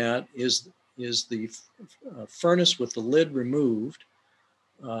looking at is the furnace with the lid removed,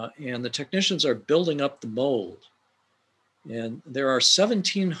 and the technicians are building up the mold. And there are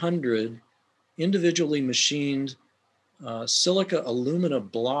 1,700 individually machined silica alumina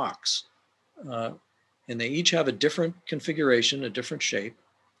blocks, and they each have a different configuration, a different shape,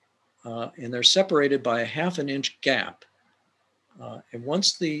 and they're separated by a 1/2 inch gap. And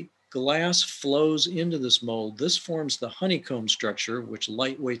once the glass flows into this mold, this forms the honeycomb structure, which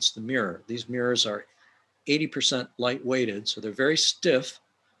lightweights the mirror. These mirrors are 80% lightweighted, so they're very stiff,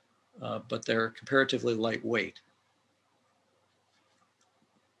 but they're comparatively lightweight.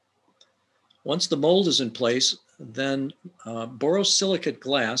 Once the mold is in place, then borosilicate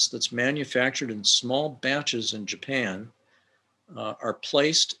glass that's manufactured in small batches in Japan are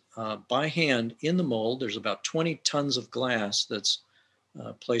placed by hand in the mold. There's about 20 tons of glass that's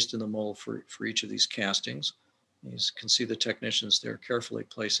placed in the mold for each of these castings. You can see the technicians there carefully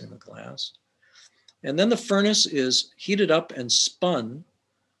placing the glass. And then the furnace is heated up and spun.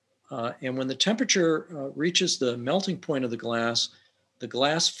 And when the temperature reaches the melting point of the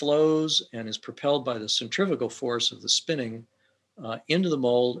glass flows and is propelled by the centrifugal force of the spinning into the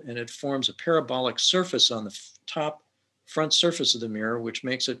mold, and it forms a parabolic surface on the top front surface of the mirror, which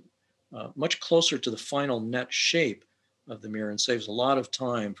makes it much closer to the final net shape of the mirror and saves a lot of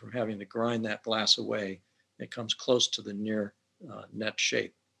time from having to grind that glass away. It comes close to the near net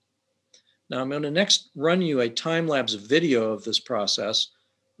shape. Now I'm going to next run you a time-lapse video of this process,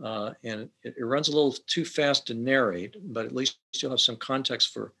 and it runs a little too fast to narrate, but at least you'll have some context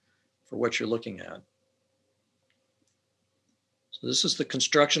for what you're looking at. So this is the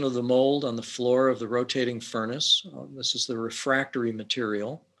construction of the mold on the floor of the rotating furnace. This is the refractory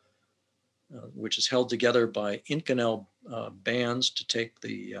material, which is held together by Inconel bands to take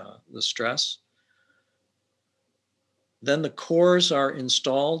the stress. Then the cores are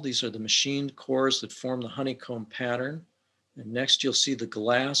installed. These are the machined cores that form the honeycomb pattern. And next you'll see the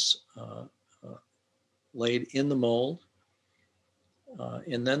glass laid in the mold.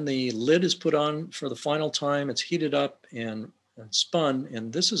 And then the lid is put on for the final time. It's heated up and spun.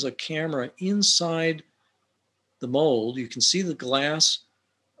 And this is a camera inside the mold. You can see the glass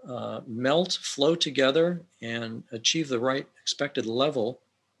melt, flow together, and achieve the right expected level.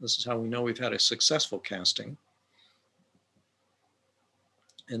 This is how we know we've had a successful casting.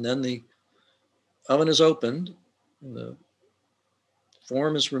 And then the oven is opened, the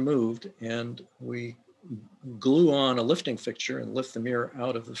form is removed, and we glue on a lifting fixture and lift the mirror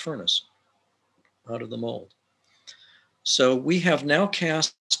out of the furnace, out of the mold. So we have now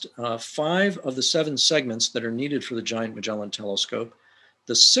cast 5 of the 7 segments that are needed for the Giant Magellan Telescope.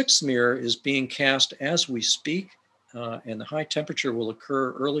 The 6th mirror is being cast as we speak, and the high temperature will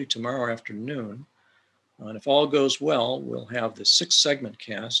occur early tomorrow afternoon. And if all goes well, we'll have the 6th segment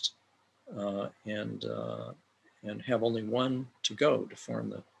cast and have only one to go to form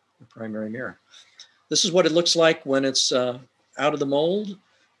the primary mirror. This is what it looks like when it's out of the mold.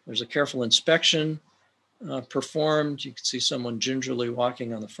 There's a careful inspection performed. You can see someone gingerly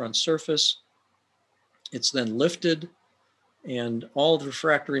walking on the front surface. It's then lifted, and all of the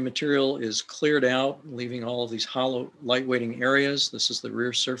refractory material is cleared out, leaving all of these hollow lightweighting areas. This is the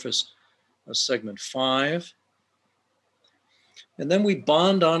rear surface of segment 5. And then we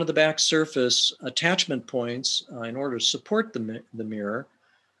bond onto the back surface attachment points in order to support the mirror.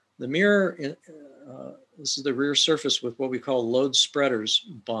 The mirror, this is the rear surface with what we call load spreaders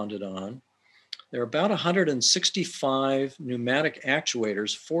bonded on. There are about 165 pneumatic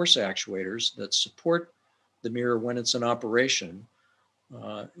actuators, force actuators, that support the mirror when it's in operation.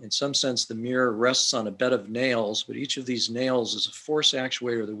 In some sense, the mirror rests on a bed of nails, but each of these nails is a force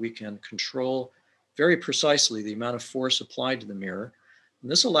actuator that we can control very precisely the amount of force applied to the mirror.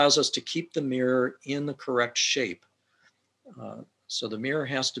 And this allows us to keep the mirror in the correct shape. So the mirror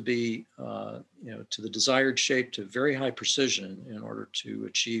has to be to the desired shape to very high precision in order to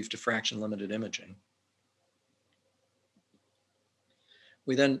achieve diffraction limited imaging.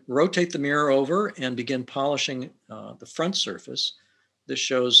 We then rotate the mirror over and begin polishing the front surface. This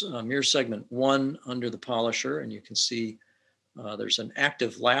shows mirror segment 1 under the polisher, and you can see there's an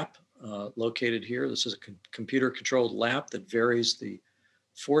active lap located here. This is a computer-controlled lap that varies the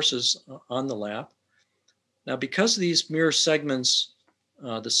forces on the lap. Now, because these mirror segments,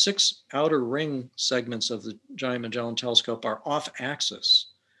 the 6 outer ring segments of the Giant Magellan Telescope are off axis,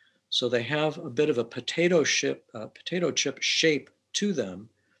 so they have a bit of a potato chip shape to them,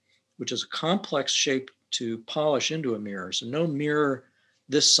 which is a complex shape to polish into a mirror. So no mirror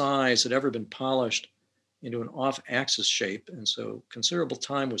this size had ever been polished into an off-axis shape. And so considerable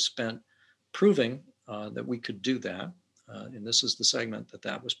time was spent proving that we could do that. And this is the segment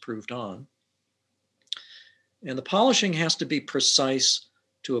that was proved on. And the polishing has to be precise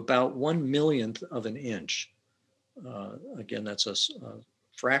to about 1/1,000,000th of an inch. Again, that's a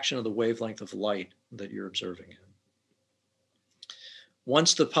fraction of the wavelength of light that you're observing in.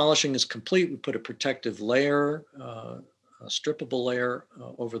 Once the polishing is complete, we put a protective layer, a strippable layer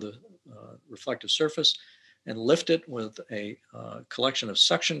over the reflective surface and lift it with a collection of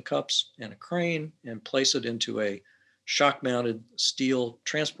suction cups and a crane and place it into a shock-mounted steel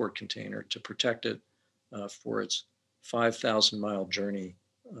transport container to protect it for its 5,000-mile journey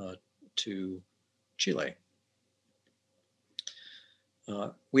to Chile.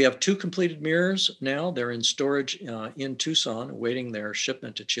 We have 2 completed mirrors now. They're in storage in Tucson, awaiting their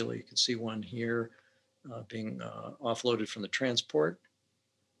shipment to Chile. You can see one here being offloaded from the transport.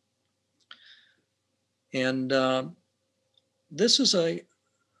 And this is a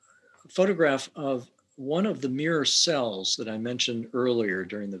photograph of one of the mirror cells that I mentioned earlier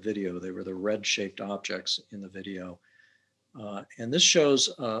during the video. They were the red-shaped objects in the video. And this shows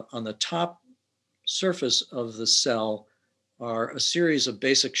on the top surface of the cell are a series of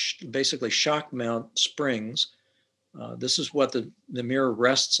basically shock mount springs. This is what the mirror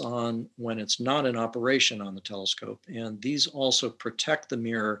rests on when it's not in operation on the telescope. And these also protect the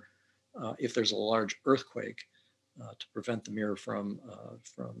mirror if there's a large earthquake to prevent the mirror from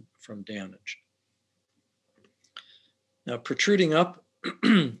damage. Now, protruding up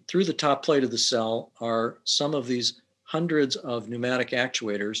through the top plate of the cell are some of these hundreds of pneumatic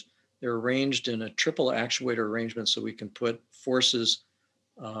actuators. They're arranged in a triple actuator arrangement so we can put forces,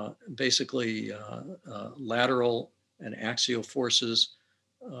 basically lateral and axial forces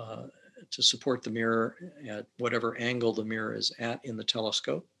to support the mirror at whatever angle the mirror is at in the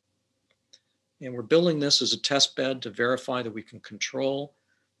telescope. And we're building this as a test bed to verify that we can control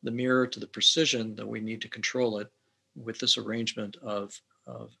the mirror to the precision that we need to control it with this arrangement of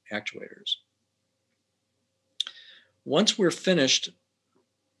actuators. Once we're finished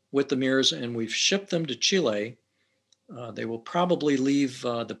with the mirrors and we've shipped them to Chile, they will probably leave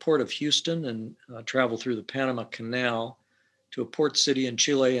the port of Houston and travel through the Panama Canal to a port city in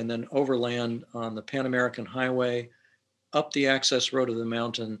Chile and then overland on the Pan American Highway up the access road of the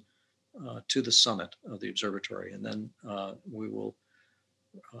mountain to the summit of the observatory. And then we will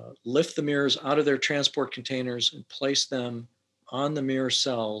lift the mirrors out of their transport containers and place them on the mirror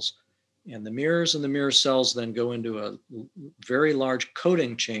cells. And the mirrors and the mirror cells then go into a very large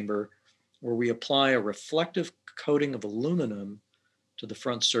coating chamber where we apply a reflective coating of aluminum to the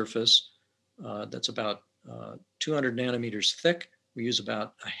front surface that's about 200 nanometers thick. We use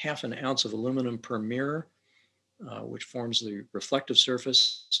about a half an ounce of aluminum per mirror, which forms the reflective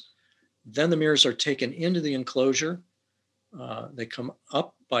surface. Then the mirrors are taken into the enclosure. They come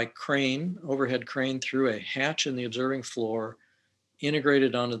up by crane, overhead crane, through a hatch in the observing floor,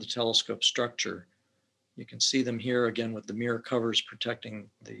 integrated onto the telescope structure. You can see them here again with the mirror covers protecting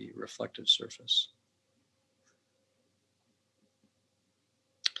the reflective surface.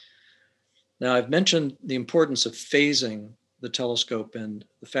 Now, I've mentioned the importance of phasing the telescope and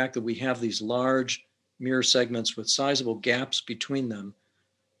the fact that we have these large mirror segments with sizable gaps between them.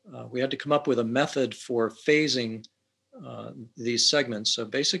 We had to come up with a method for phasing these segments. So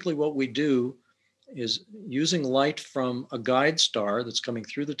basically what we do is using light from a guide star that's coming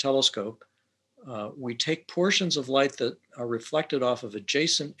through the telescope, we take portions of light that are reflected off of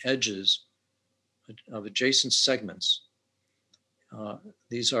adjacent edges of adjacent segments.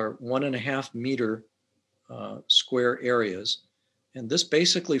 These are 1.5 meter square areas. And this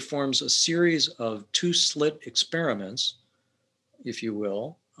basically forms a series of 2 slit experiments, if you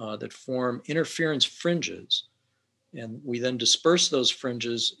will, that form interference fringes. And we then disperse those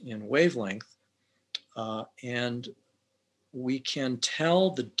fringes in wavelength. And we can tell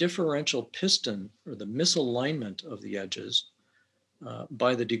the differential piston or the misalignment of the edges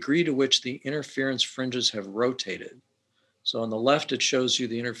by the degree to which the interference fringes have rotated. So on the left, it shows you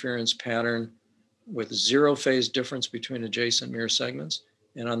the interference pattern with 0 phase difference between adjacent mirror segments,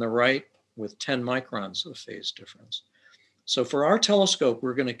 and on the right with 10 microns of phase difference. So for our telescope,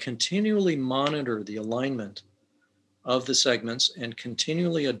 we're going to continually monitor the alignment of the segments and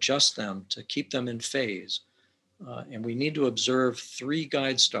continually adjust them to keep them in phase And we need to observe 3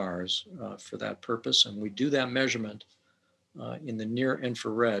 guide stars for that purpose. And we do that measurement in the near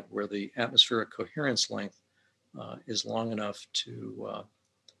infrared, where the atmospheric coherence length is long enough to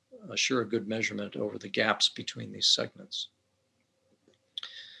assure a good measurement over the gaps between these segments.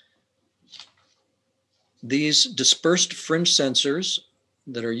 These dispersed fringe sensors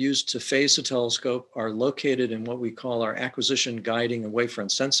that are used to phase the telescope are located in what we call our acquisition, guiding, and wavefront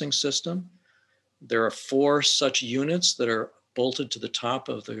sensing system. There are 4 such units that are bolted to the top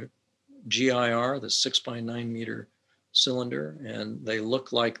of the GIR, the 6x9 meter cylinder, and they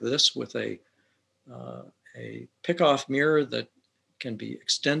look like this with a pick-off mirror that can be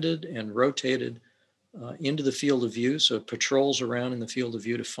extended and rotated into the field of view, so it patrols around in the field of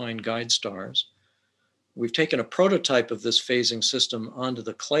view to find guide stars. We've taken a prototype of this phasing system onto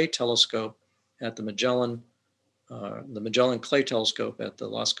the Clay telescope at the Magellan Clay telescope at the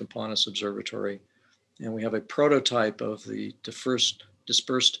Las Campanas Observatory, and we have a prototype of the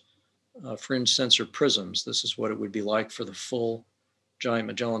dispersed fringe sensor prisms. This is what it would be like for the full giant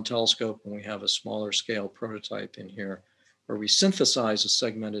Magellan telescope, and we have a smaller scale prototype in here where we synthesize a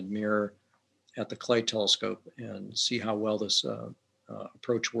segmented mirror at the Clay telescope and see how well this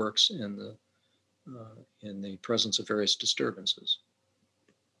approach works in the presence of various disturbances.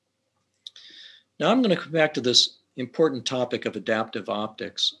 Now I'm going to come back to this important topic of adaptive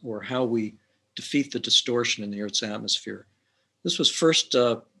optics, or how we defeat the distortion in the Earth's atmosphere. This was first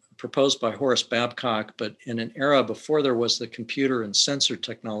proposed by Horace Babcock, but in an era before there was the computer and sensor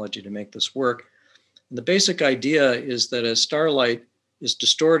technology to make this work. And the basic idea is that as starlight is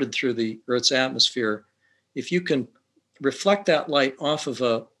distorted through the Earth's atmosphere, if you can reflect that light off of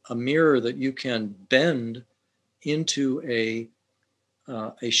a mirror that you can bend into a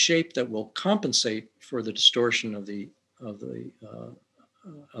shape that will compensate for the distortion of the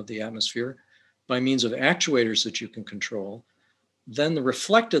atmosphere by means of actuators that you can control, then the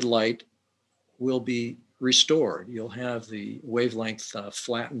reflected light will be restored. You'll have the wavelength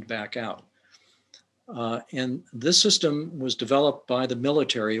flattened back out. And this system was developed by the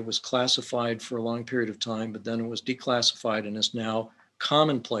military. It was classified for a long period of time, but then it was declassified and is now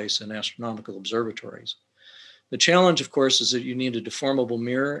commonplace in astronomical observatories. The challenge, of course, is that you need a deformable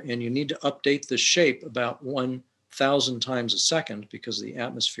mirror, and you need to update the shape about 1,000 times a second because the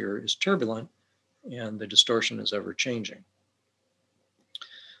atmosphere is turbulent and the distortion is ever changing.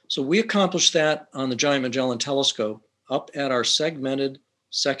 So we accomplished that on the Giant Magellan Telescope up at our segmented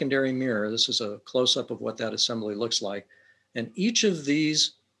secondary mirror. This is a close-up of what that assembly looks like. And each of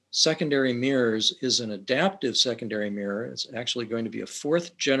these secondary mirrors is an adaptive secondary mirror. It's actually going to be a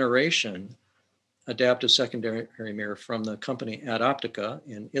 4th generation adaptive secondary mirror from the company Ad Optica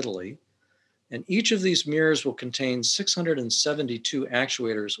in Italy. And each of these mirrors will contain 672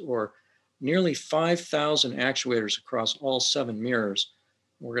 actuators, or nearly 5,000 actuators across all 7 mirrors.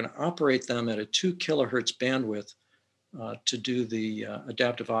 We're going to operate them at a 2 kilohertz bandwidth to do the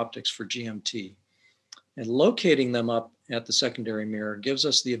adaptive optics for GMT. And locating them up at the secondary mirror gives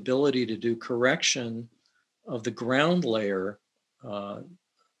us the ability to do correction of the ground layer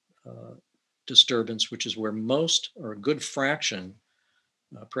disturbance, which is where most, or a good fraction,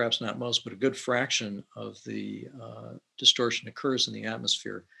 perhaps not most, but a good fraction of the distortion occurs in the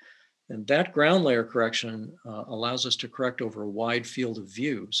atmosphere. And that ground layer correction allows us to correct over a wide field of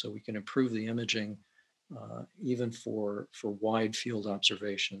view, so we can improve the imaging even for wide field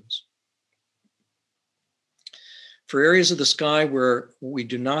observations. For areas of the sky where we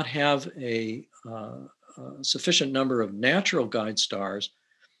do not have a sufficient number of natural guide stars,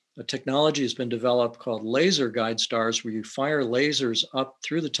 a technology has been developed called laser guide stars, where you fire lasers up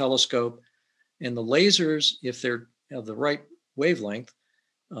through the telescope, and the lasers, if they're of the right wavelength,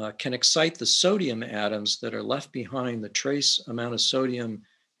 can excite the sodium atoms that are left behind, the trace amount of sodium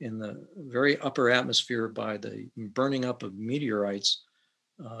in the very upper atmosphere by the burning up of meteorites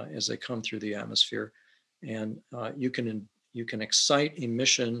as they come through the atmosphere. And you can excite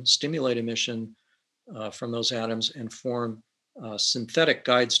emission, stimulate emission from those atoms and form synthetic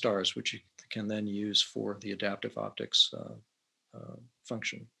guide stars, which you can then use for the adaptive optics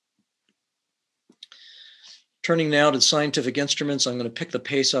function. Turning now to scientific instruments, I'm going to pick the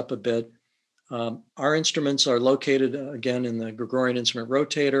pace up a bit. Our instruments are located again in the Gregorian instrument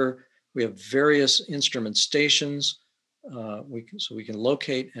rotator. We have various instrument stations. So we can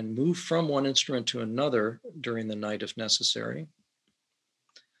locate and move from one instrument to another during the night if necessary.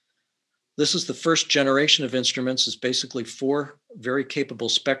 This is the first generation of instruments. It's basically 4 very capable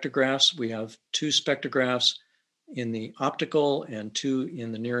spectrographs. We have 2 spectrographs in the optical and 2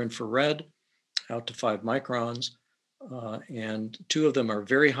 in the near infrared, out to 5 microns. and 2 of them are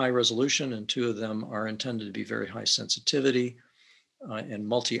very high resolution, and 2 of them are intended to be very high sensitivity and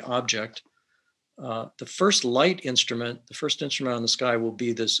multi-object. The first light instrument, the first instrument on the sky will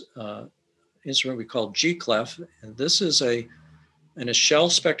be this instrument we call GCLEF, and this is an Eschell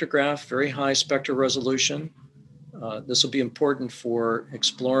spectrograph, very high spectral resolution. This will be important for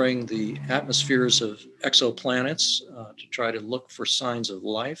exploring the atmospheres of exoplanets to try to look for signs of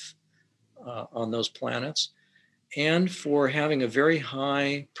life on those planets, and for having a very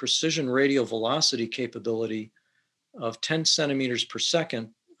high precision radial velocity capability of 10 centimeters per second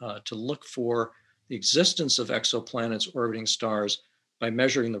to look for the existence of exoplanets orbiting stars by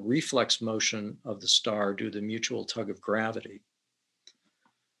measuring the reflex motion of the star due to the mutual tug of gravity.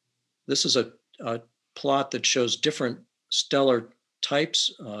 This is a plot that shows different stellar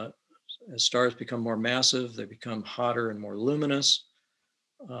types. As stars become more massive, they become hotter and more luminous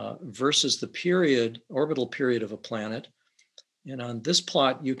versus the orbital period of a planet. And on this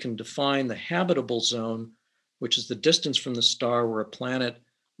plot, you can define the habitable zone, which is the distance from the star where a planet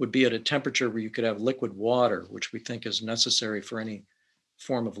would be at a temperature where you could have liquid water, which we think is necessary for any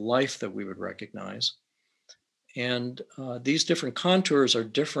form of life that we would recognize. And these different contours are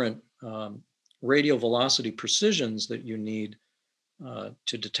different radial velocity precisions that you need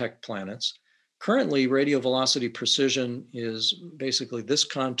to detect planets. Currently, radial velocity precision is basically this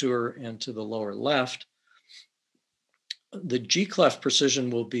contour and to the lower left. The GCLEF precision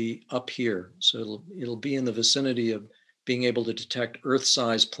will be up here. So it'll be in the vicinity of being able to detect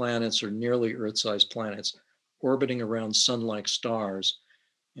Earth-sized planets or nearly Earth-sized planets orbiting around sun-like stars.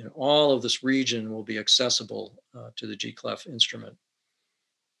 And all of this region will be accessible to the GCLEF instrument.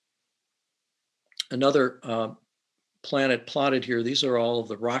 Another planet plotted here, these are all of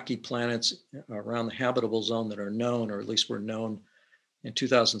the rocky planets around the habitable zone that are known, or at least were known in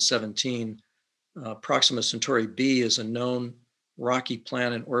 2017. Proxima Centauri b is a known rocky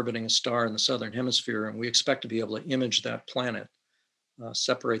planet orbiting a star in the southern hemisphere, and we expect to be able to image that planet,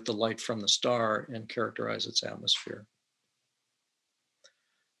 separate the light from the star, and characterize its atmosphere.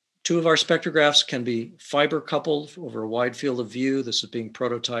 2 of our spectrographs can be fiber coupled over a wide field of view. This is being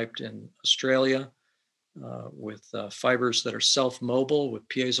prototyped in Australia with fibers that are self-mobile with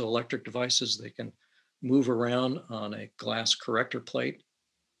piezoelectric devices. They can move around on a glass corrector plate,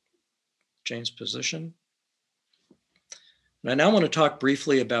 change position. And I now want to talk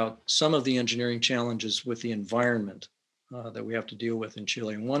briefly about some of the engineering challenges with the environment that we have to deal with in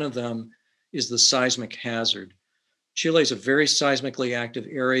Chile. And one of them is the seismic hazard. Chile is a very seismically active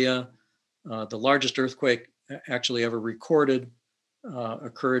area. The largest earthquake actually ever recorded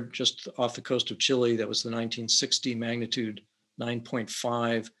occurred just off the coast of Chile. That was the 1960 magnitude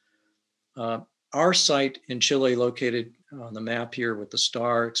 9.5. Our site in Chile, located on the map here with the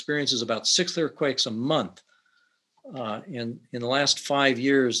star, experiences about 6 earthquakes a month. In the last 5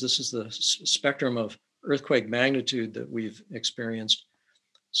 years, this is the spectrum of earthquake magnitude that we've experienced.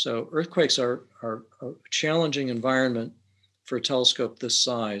 So earthquakes are a challenging environment for a telescope this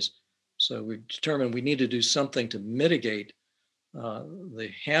size. So we determined we need to do something to mitigate the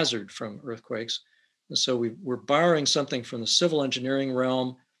hazard from earthquakes. And so we're borrowing something from the civil engineering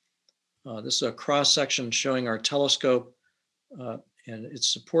realm. This is a cross-section showing our telescope, and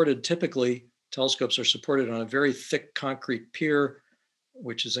it's supported typically, telescopes are supported on a very thick concrete pier,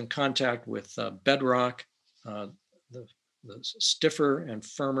 which is in contact with bedrock. The stiffer and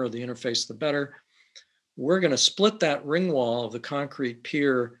firmer the interface, the better. We're going to split that ring wall of the concrete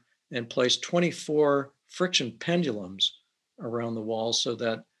pier and place 24 friction pendulums around the wall so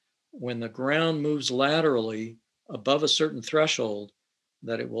that when the ground moves laterally above a certain threshold,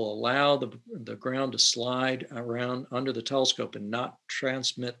 that it will allow the ground to slide around under the telescope and not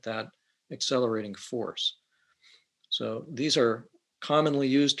transmit that accelerating force. So these are commonly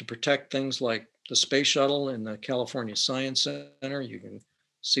used to protect things like the space shuttle in the California Science Center. You can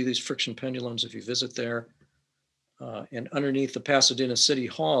see these friction pendulums if you visit there. And underneath the Pasadena City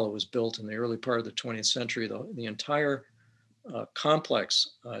Hall, it was built in the early part of the 20th century. The entire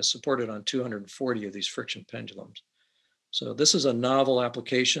complex is supported on 240 of these friction pendulums. So this is a novel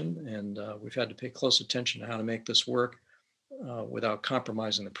application, and we've had to pay close attention to how to make this work without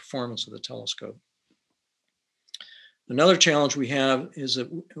compromising the performance of the telescope. Another challenge we have is that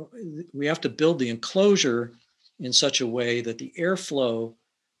we have to build the enclosure in such a way that the airflow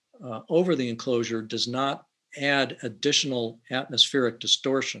over the enclosure does not add additional atmospheric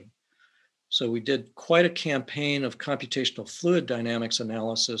distortion. So we did quite a campaign of computational fluid dynamics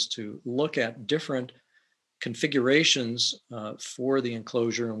analysis to look at different configurations for the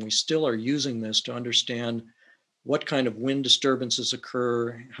enclosure, and we still are using this to understand what kind of wind disturbances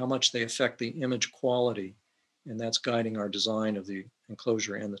occur, how much they affect the image quality. and that's guiding our design of the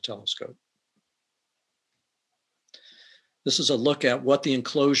enclosure and the telescope. This is a look at what the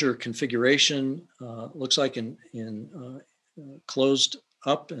enclosure configuration looks like in closed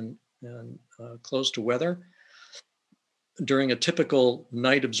up and closed to weather. During a typical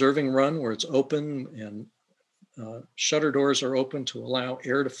night observing run where it's open and shutter doors are open to allow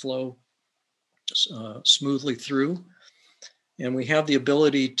air to flow smoothly through. And we have the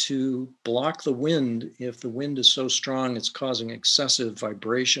ability to block the wind if the wind is so strong it's causing excessive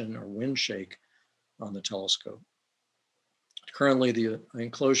vibration or wind shake on the telescope. Currently, the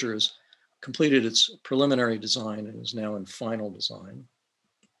enclosure has completed its preliminary design and is now in final design.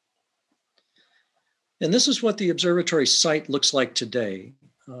 And this is what the observatory site looks like today.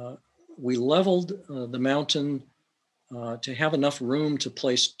 We leveled the mountain to have enough room to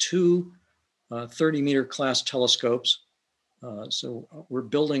place two 30-meter class telescopes. So we're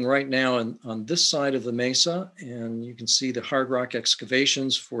building right now on this side of the mesa, and you can see the hard rock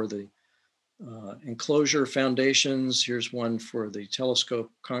excavations for the enclosure foundations. Here's one for the telescope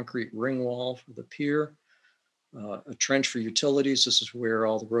concrete ring wall for the pier, a trench for utilities. This is where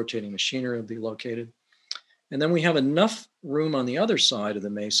all the rotating machinery will be located. And then we have enough room on the other side of the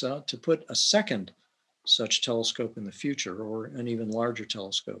mesa to put a second such telescope in the future, or an even larger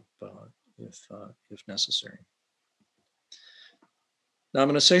telescope if necessary. Now I'm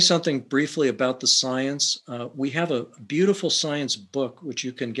going to say something briefly about the science. We have a beautiful science book, which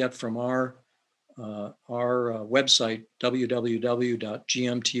you can get from our website,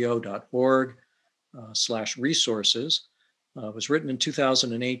 www.gmto.org/resources. It was written in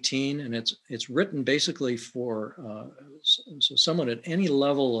 2018, and it's written basically for so someone at any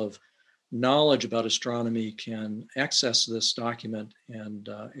level of knowledge about astronomy can access this document and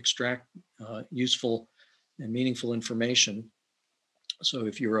extract useful and meaningful information. So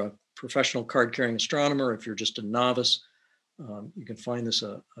if you're a professional card-carrying astronomer, if you're just a novice, you can find this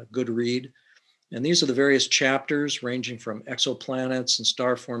a good read. And these are the various chapters ranging from exoplanets and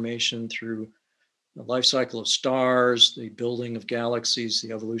star formation through the life cycle of stars, the building of galaxies,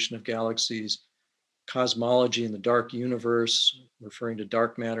 the evolution of galaxies, cosmology in the dark universe, referring to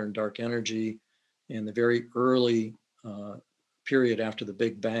dark matter and dark energy, and the very early period after the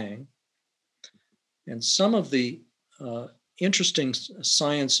Big Bang. And some of the interesting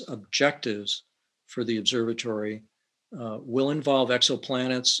science objectives for the observatory will involve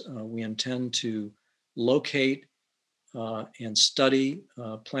exoplanets. We intend to locate and study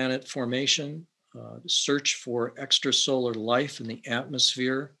planet formation, search for extrasolar life in the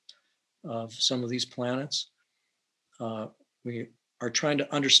atmosphere of some of these planets. We are trying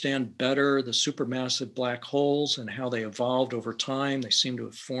to understand better the supermassive black holes and how they evolved over time. They seem to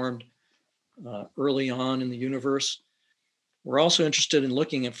have formed early on in the universe. We're also interested in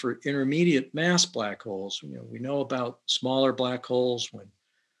looking at for intermediate mass black holes. We know about smaller black holes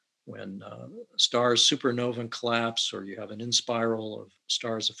when stars supernova and collapse, or you have an in-spiral of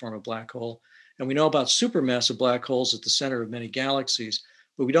stars that form a black hole. And we know about supermassive black holes at the center of many galaxies,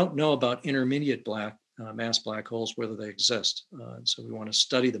 but we don't know about intermediate mass black holes, whether they exist. And so we want to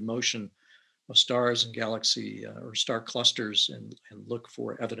study the motion of stars and galaxy or star clusters and look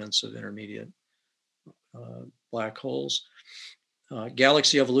for evidence of intermediate black holes.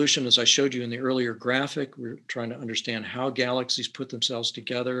 Galaxy evolution, as I showed you in the earlier graphic, we're trying to understand how galaxies put themselves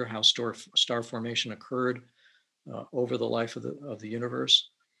together, how star formation occurred over the life of the universe.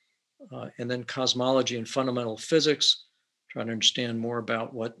 And then cosmology and fundamental physics, trying to understand more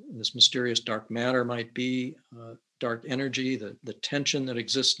about what this mysterious dark matter might be, dark energy, the tension that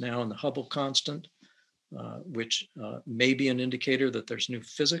exists now in the Hubble constant, which may be an indicator that there's new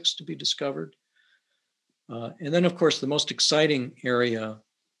physics to be discovered. And then, of course, the most exciting area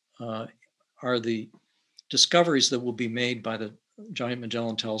are the discoveries that will be made by the Giant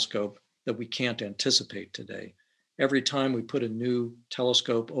Magellan Telescope that we can't anticipate today. Every time we put a new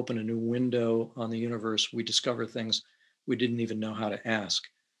telescope, open a new window on the universe, we discover things we didn't even know how to ask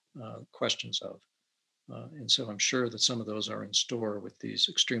questions of. And so I'm sure that some of those are in store with these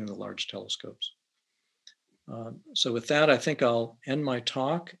extremely large telescopes. So with that, I think I'll end my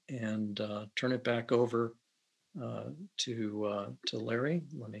talk and turn it back over to Larry.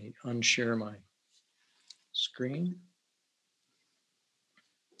 Let me unshare my screen.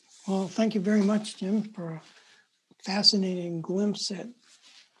 Well, thank you very much, Jim, for a fascinating glimpse at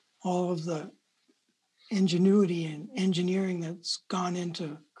all of the ingenuity and engineering that's gone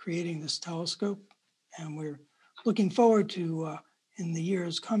into creating this telescope. And we're looking forward to, in the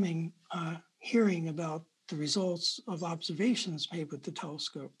years coming, hearing about the results of observations made with the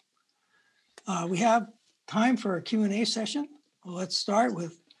telescope. We have time for a Q&A session. Well, let's start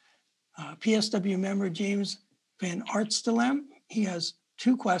with PSW member James Van Artstelem. He has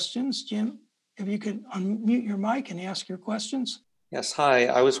 2 questions. Jim, if you could unmute your mic and ask your questions. Yes, hi.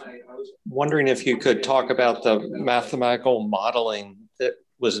 I was wondering if you could talk about the mathematical modeling that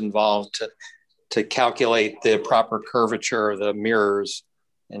was involved to calculate the proper curvature of the mirrors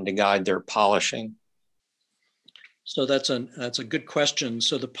and to guide their polishing. So that's a good question.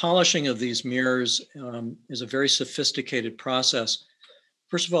 So the polishing of these mirrors is a very sophisticated process.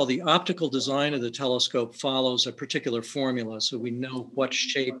 First of all, the optical design of the telescope follows a particular formula, so we know what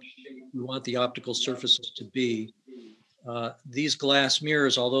shape we want the optical surfaces to be. These glass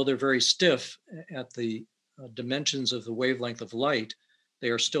mirrors, although they're very stiff at the dimensions of the wavelength of light, they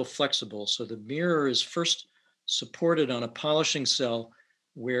are still flexible. So the mirror is first supported on a polishing cell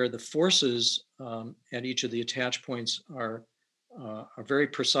where the forces at each of the attach points are very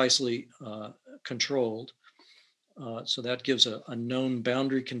precisely controlled. So that gives a known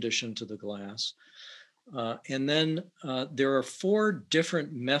boundary condition to the glass. And then there are 4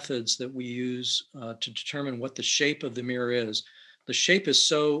 different methods that we use to determine what the shape of the mirror is. The shape is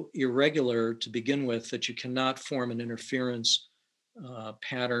so irregular to begin with that you cannot form an interference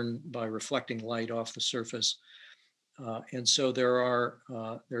pattern by reflecting light off the surface. And so there are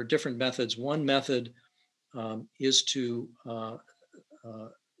different methods. One method is to,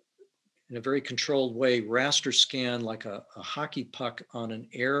 in a very controlled way, raster scan like a hockey puck on an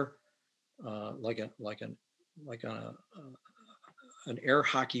air, like on an air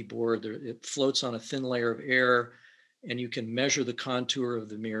hockey board. It floats on a thin layer of air, and you can measure the contour of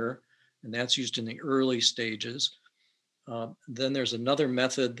the mirror, and that's used in the early stages. Then there's another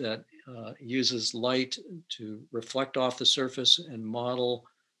method that uses light to reflect off the surface and model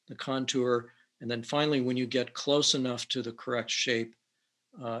the contour. And then finally, when you get close enough to the correct shape,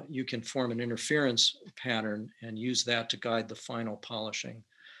 you can form an interference pattern and use that to guide the final polishing.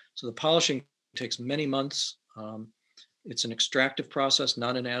 So the polishing takes many months. It's an extractive process,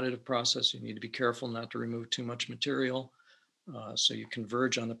 not an additive process. You need to be careful not to remove too much material. So you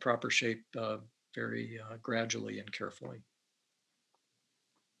converge on the proper shape very gradually and carefully.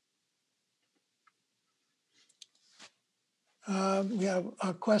 We have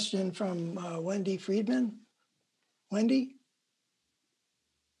a question from Wendy Friedman. Wendy?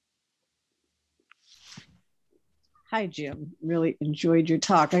 Hi, Jim. Really enjoyed your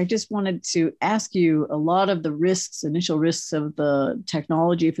talk. I just wanted to ask you, a lot of the risks, initial risks of the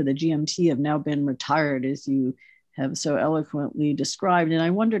technology for the GMT have now been retired, as you have so eloquently described. And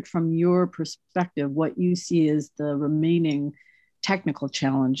I wondered from your perspective, what you see as the remaining technical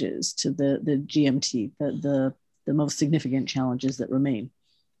challenges to the GMT, the most significant challenges that remain.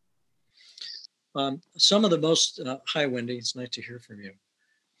 Some of the most, hi Wendy, it's nice to hear from you.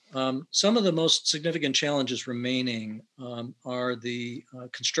 Some of the most significant challenges remaining are the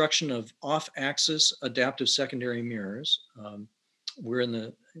construction of off-axis adaptive secondary mirrors. We're in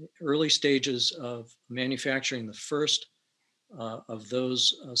the early stages of manufacturing the first of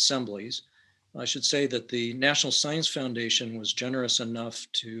those assemblies. I should say that the National Science Foundation was generous enough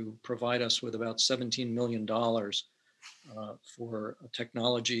to provide us with about $17 million for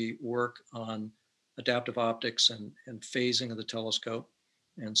technology work on adaptive optics and phasing of the telescope.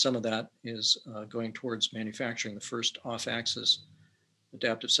 And some of that is going towards manufacturing the first off-axis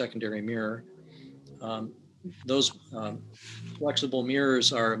adaptive secondary mirror. Those flexible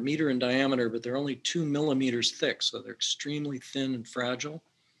mirrors are 1 meter in diameter, but they're only 2 millimeters thick, so they're extremely thin and fragile.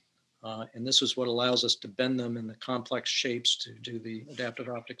 And this is what allows us to bend them in the complex shapes to do the adaptive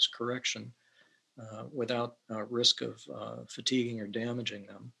optics correction without risk of fatiguing or damaging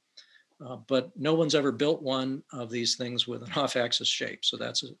them. But no one's ever built one of these things with an off-axis shape, so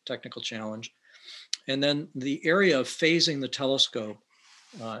that's a technical challenge. And then the area of phasing the telescope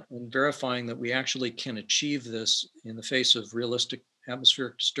and verifying that we actually can achieve this in the face of realistic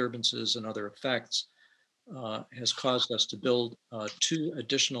atmospheric disturbances and other effects has caused us to build 2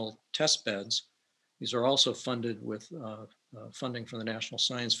 additional test beds. These are also funded with funding from the National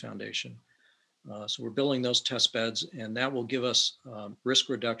Science Foundation. So we're building those test beds, and that will give us risk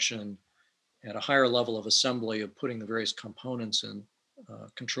reduction at a higher level of assembly of putting the various components and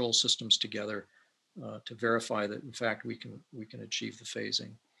control systems together to verify that in fact we can achieve the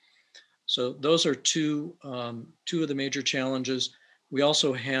phasing. So those are two of the major challenges. We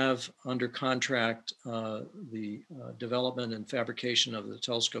also have under contract the development and fabrication of the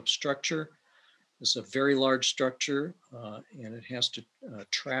telescope structure. It's a very large structure and it has to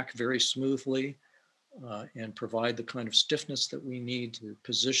track very smoothly and provide the kind of stiffness that we need to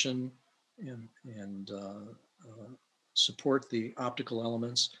position and support the optical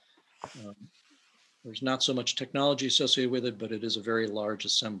elements. There's not so much technology associated with it, but it is a very large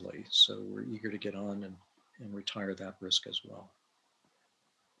assembly. So we're eager to get on retire that risk as well.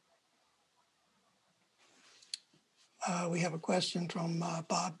 We have a question from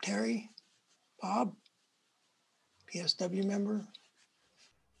Bob Terry. Bob, PSW member.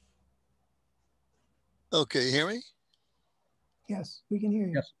 Okay, you hear me? Yes, we can hear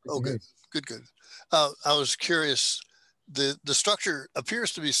you. Yes. Oh, good, good. I was curious. The structure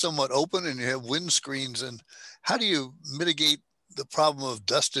appears to be somewhat open, and you have windscreens. And how do you mitigate the problem of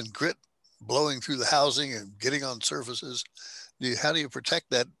dust and grit blowing through the housing and getting on surfaces? How do you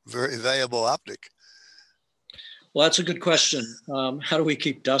protect that very valuable optic? Well, that's a good question. How do we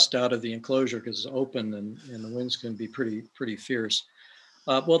keep dust out of the enclosure because it's open and the winds can be pretty fierce?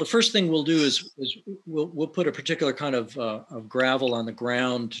 Well, the first thing we'll do is we'll put a particular kind of gravel on the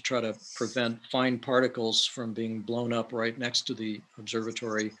ground to try to prevent fine particles from being blown up right next to the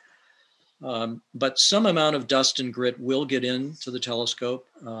observatory. But some amount of dust and grit will get into the telescope,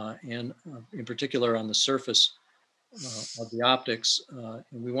 and in particular on the surface of the optics.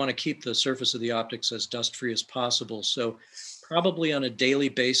 And we want to keep the surface of the optics as dust-free as possible. So probably on a daily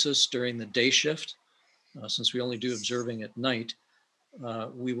basis during the day shift, since we only do observing at night,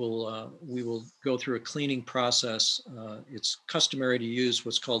 we will go through a cleaning process. It's customary to use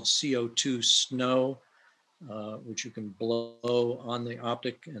what's called CO2 snow, which you can blow on the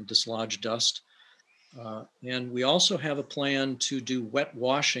optic and dislodge dust. And we also have a plan to do wet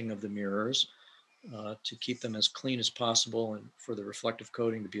washing of the mirrors to keep them as clean as possible and for the reflective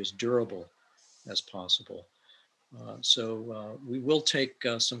coating to be as durable as possible. So we will take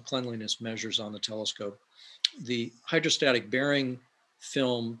some cleanliness measures on the telescope. The hydrostatic bearing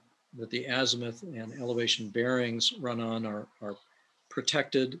film that the azimuth and elevation bearings run on are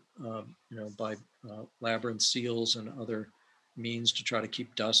protected by labyrinth seals and other means to try to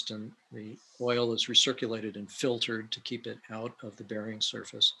keep dust, and the oil is recirculated and filtered to keep it out of the bearing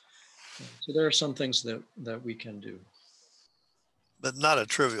surface. So there are some things that we can do. But not a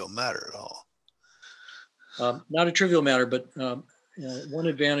trivial matter at all. Not a trivial matter, but one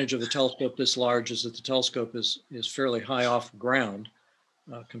advantage of a telescope this large is that the telescope is fairly high off the ground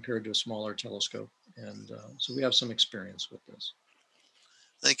compared to a smaller telescope. And so we have some experience with this.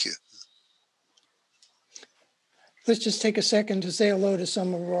 Thank you. Let's just take a second to say hello to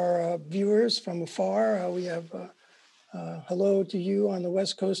some of our viewers from afar. We have hello to you on the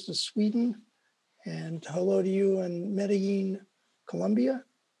west coast of Sweden, and hello to you in Medellin, Colombia,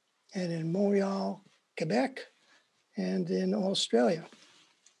 and in Montreal, Quebec, and in Australia.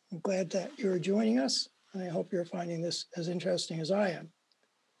 I'm glad that you're joining us, and I hope you're finding this as interesting as I am.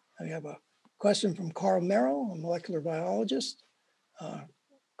 I have a question from Carl Merrill, a molecular biologist.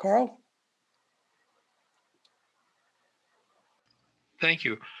 Carl? Thank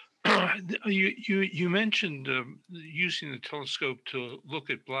you. You mentioned using the telescope to look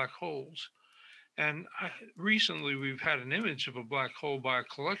at black holes. And recently we've had an image of a black hole by a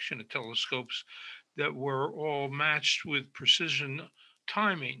collection of telescopes that were all matched with precision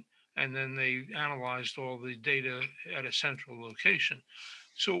timing. And then they analyzed all the data at a central location.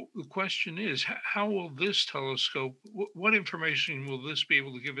 So the question is, how will this telescope, what information will this be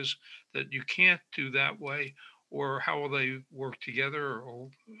able to give us that you can't do that way? Or how will they work together? Or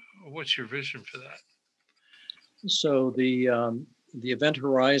what's your vision for that? So the Event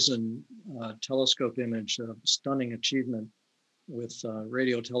Horizon telescope image, a stunning achievement with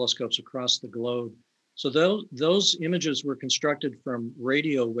radio telescopes across the globe. So those images were constructed from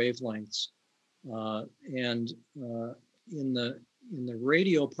radio wavelengths, and in the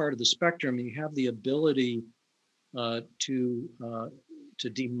radio part of the spectrum, you have the ability to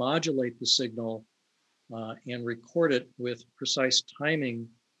demodulate the signal and record it with precise timing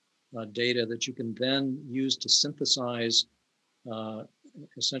data that you can then use to synthesize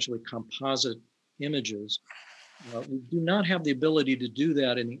essentially composite images. We do not have the ability to do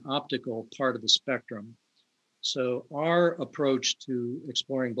that in the optical part of the spectrum. So our approach to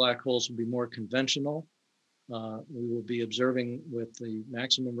exploring black holes will be more conventional. We will be observing with the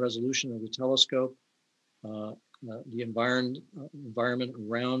maximum resolution of the telescope, the environment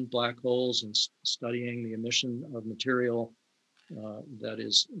around black holes, and studying the emission of material that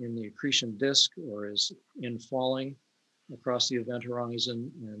is in the accretion disk or is infalling across the event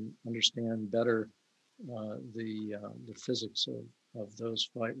horizon, and understand better the physics of those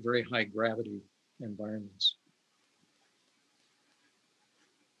very high gravity environments.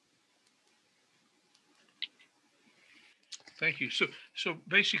 Thank you. So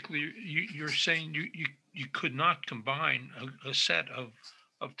basically, you're saying you could not combine a set of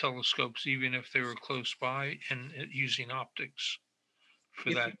telescopes, even if they were close by, and using optics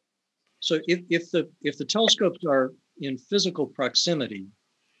for that. So if the telescopes are in physical proximity,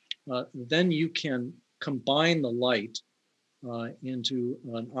 then you can combine the light into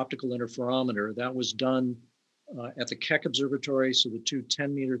an optical interferometer. That was done at the Keck Observatory. So the two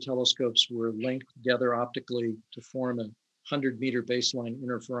 10-meter telescopes were linked together optically to form a 100-meter baseline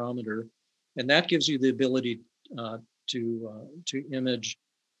interferometer. And that gives you the ability to image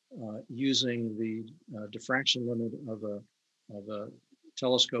using the diffraction limit of a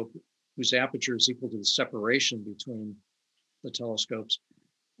telescope whose aperture is equal to the separation between the telescopes.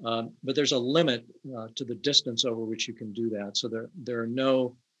 But there's a limit to the distance over which you can do that. So there are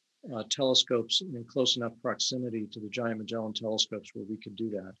no telescopes in close enough proximity to the giant Magellan telescopes where we could do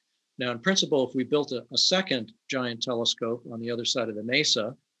that. Now, in principle, if we built a second giant telescope on the other side of the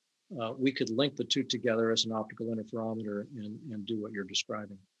mesa, we could link the two together as an optical interferometer and do what you're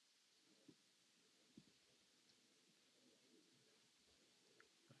describing.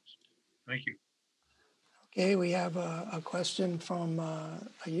 Thank you. Okay, we have a question from a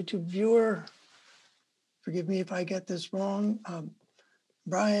YouTube viewer. Forgive me if I get this wrong.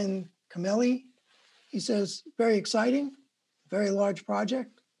 Brian Camelli, he says, very exciting, very large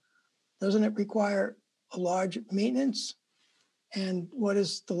project. Doesn't it require a large maintenance? And what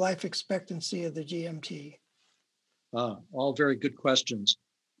is the life expectancy of the GMT? All very good questions.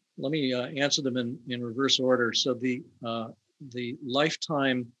 Let me answer them in reverse order. So the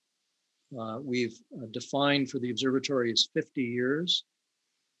lifetime we've defined for the observatory is 50 years.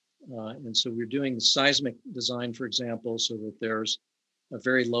 And so we're doing the seismic design, for example, so that there's a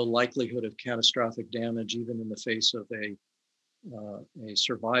very low likelihood of catastrophic damage, even in the face of a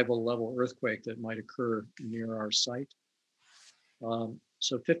survival level earthquake that might occur near our site.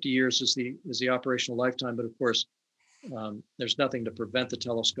 So 50 years is the operational lifetime, but of course, there's nothing to prevent the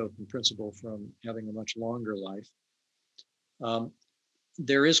telescope in principle from having a much longer life.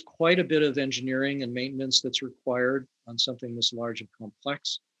 There is quite a bit of engineering and maintenance that's required on something this large and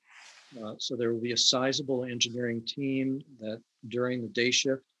complex. So there will be a sizable engineering team that during the day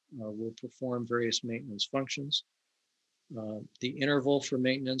shift will perform various maintenance functions. The interval for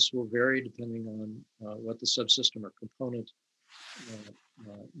maintenance will vary depending on what the subsystem or component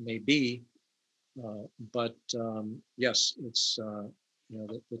may be. But yes, it's,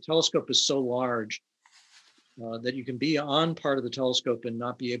 the telescope is so large that you can be on part of the telescope and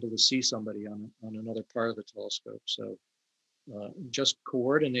not be able to see somebody on another part of the telescope. So just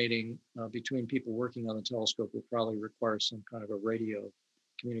coordinating between people working on the telescope will probably require some kind of a radio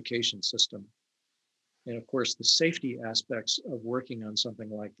communication system. And of course, the safety aspects of working on something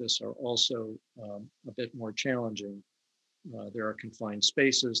like this are also a bit more challenging. There are confined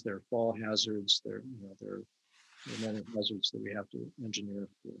spaces, there are fall hazards, there are many hazards that we have to engineer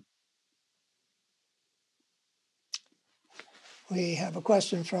for. We have a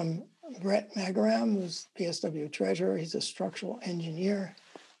question from Brett Magaram, who's PSW treasurer. He's a structural engineer,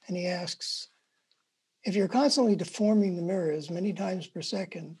 and he asks, if you're constantly deforming the mirrors many times per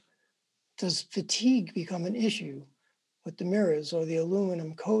second, does fatigue become an issue with the mirrors or the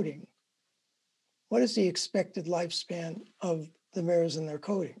aluminum coating? What is the expected lifespan of the mirrors and their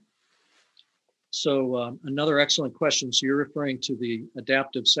coating? So another excellent question. So you're referring to the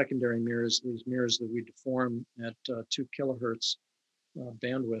adaptive secondary mirrors, these mirrors that we deform at 2 kilohertz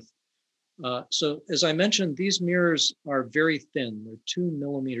bandwidth. So as I mentioned, these mirrors are very thin. They're 2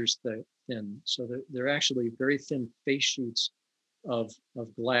 millimeters thin. So they're actually very thin face sheets of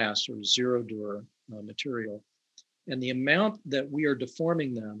glass or zero-dur material. And the amount that we are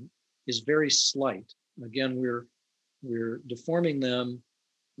deforming them is very slight. Again, we're deforming them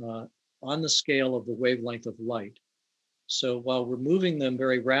on the scale of the wavelength of light. So while we're moving them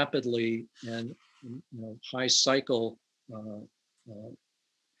very rapidly and high cycle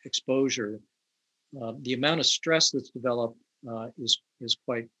exposure, the amount of stress that's developed is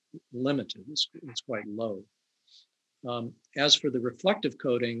quite limited. It's quite low. As for the reflective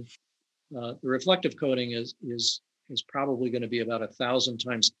coating is probably going to be about 1,000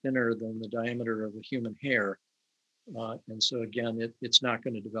 times thinner than the diameter of a human hair. And so again, it's not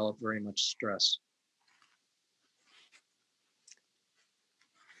going to develop very much stress.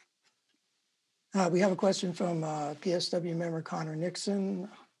 We have a question from PSW member Connor Nixon.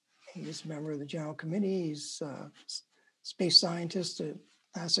 He's a member of the General Committee. He's a space scientist at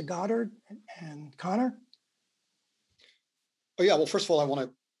NASA Goddard. And Connor? Oh yeah, well, first of all, I want to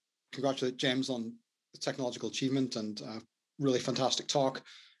congratulate James on the technological achievement and really fantastic talk.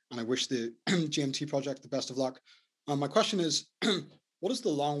 And I wish the GMT project the best of luck. My question is, what is the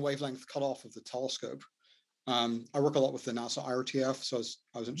long wavelength cutoff of the telescope? I work a lot with the NASA IRTF, so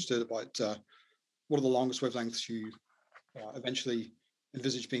I was interested about what are the longest wavelengths you eventually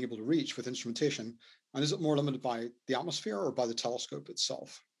envisage being able to reach with instrumentation? And is it more limited by the atmosphere or by the telescope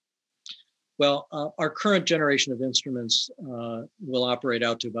itself? Well, our current generation of instruments will operate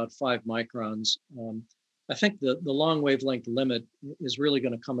out to about 5 microns. I think the long wavelength limit is really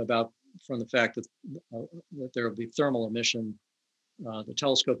going to come about from the fact that there will be thermal emission. The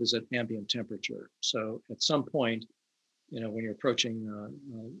telescope is at ambient temperature. So at some point, when you're approaching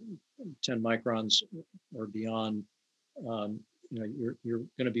 10 microns or beyond, you're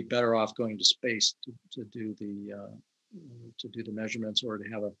going to be better off going to space to do the measurements, or to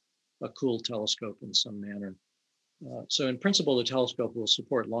have a cool telescope in some manner. So in principle, the telescope will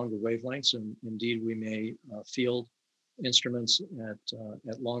support longer wavelengths, and indeed we may field instruments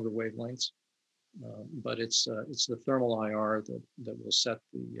at longer wavelengths. But it's the thermal IR that will set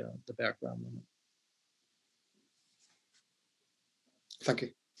the background limit. Thank you.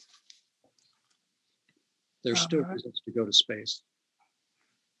 There's still reasons to go to space.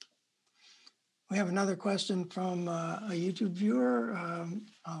 We have another question from a YouTube viewer.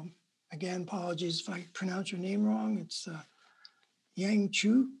 Again, apologies if I pronounce your name wrong. It's Yang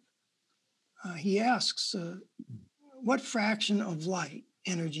Chu. He asks, what fraction of light,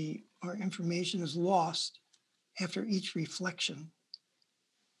 energy, or information is lost after each reflection?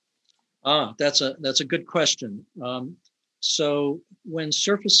 That's a good question. So when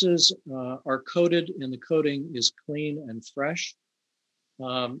surfaces are coated and the coating is clean and fresh,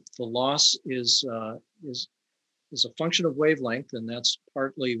 the loss is a function of wavelength, and that's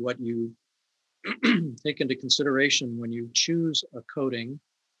partly what you take into consideration when you choose a coating.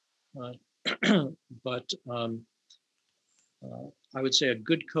 But I would say a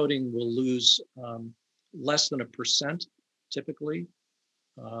good coating will lose less than 1% typically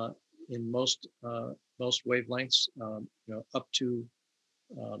in most wavelengths, up to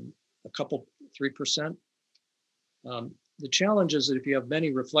a couple 3%. The challenge is that if you have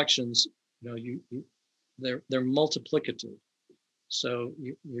many reflections, they're multiplicative. So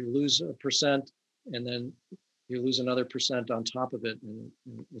you lose 1%, and then you lose another % on top of it, and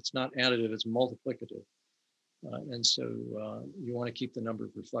it's not additive; it's multiplicative. And so you want to keep the number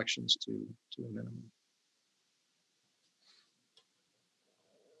of reflections to a minimum.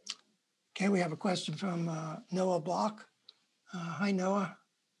 Okay, we have a question from Noah Block. Hi, Noah.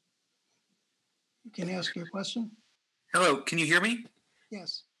 You can ask your question. Hello, can you hear me?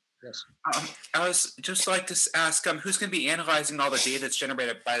 Yes. Yes. I was just like to ask, who's going to be analyzing all the data that's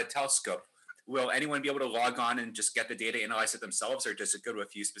generated by the telescope? Will anyone be able to log on and just get the data, analyze it themselves, or does it go to a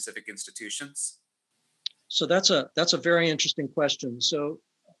few specific institutions? So that's a very interesting question. So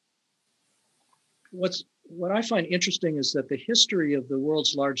what I find interesting is that the history of the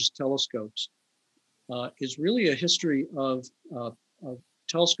world's largest telescopes is really a history of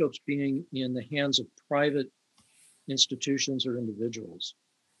telescopes being in the hands of private institutions or individuals.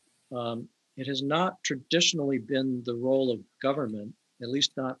 It has not traditionally been the role of government, at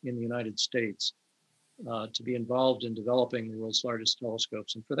least not in the United States, to be involved in developing the world's largest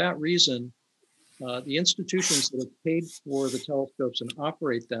telescopes. And for that reason, the institutions that have paid for the telescopes and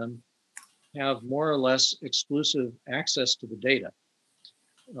operate them have more or less exclusive access to the data.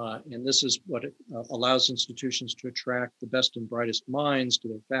 And this is what allows institutions to attract the best and brightest minds to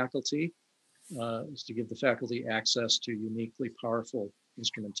their faculty, is to give the faculty access to uniquely powerful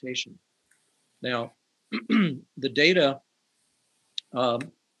instrumentation. Now, the data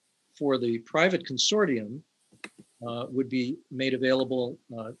for the private consortium would be made available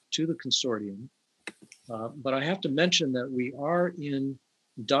to the consortium. But I have to mention that we are in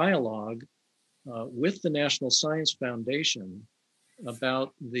dialogue with the National Science Foundation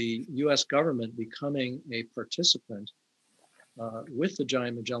about the US government becoming a participant with the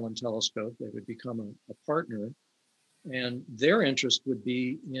Giant Magellan Telescope. They would become a partner, and their interest would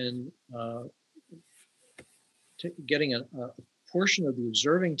be in getting a portion of the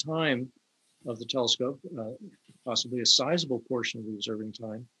observing time of the telescope, possibly a sizable portion of the observing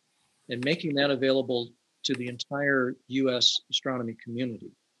time, and making that available to the entire US astronomy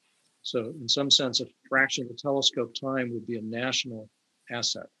community. So in some sense, a fraction of the telescope time would be a national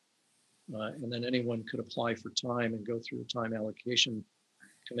asset. And then anyone could apply for time and go through a time allocation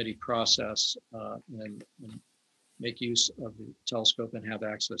committee process and make use of the telescope and have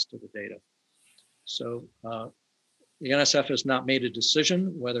access to the data. So the NSF has not made a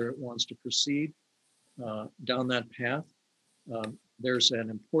decision whether it wants to proceed down that path. There's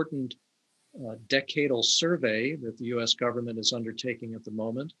an important decadal survey that the US government is undertaking at the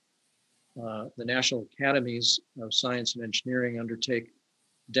moment. The National Academies of Science and Engineering undertake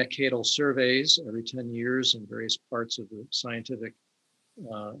decadal surveys every 10 years in various parts of the scientific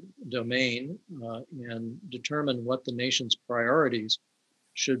domain and determine what the nation's priorities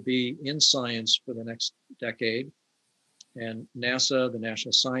should be in science for the next decade. And NASA, the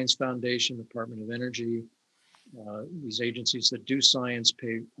National Science Foundation, Department of Energy, these agencies that do science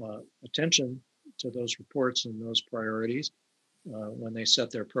pay attention to those reports and those priorities when they set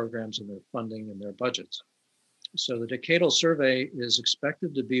their programs and their funding and their budgets. So the decadal survey is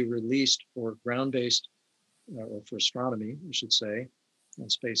expected to be released for ground-based, or for astronomy, I should say,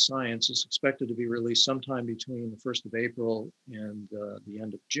 and space science is expected to be released sometime between the 1st of April and the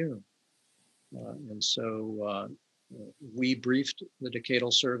end of June. And so we briefed the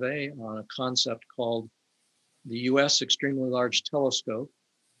decadal survey on a concept called the US Extremely Large Telescope,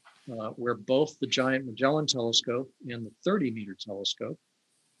 where both the Giant Magellan Telescope and the 30-meter telescope,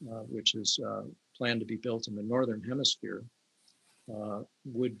 which is planned to be built in the Northern Hemisphere,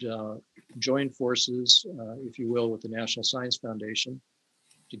 would join forces, if you will, with the National Science Foundation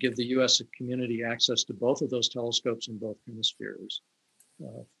to give the US community access to both of those telescopes in both hemispheres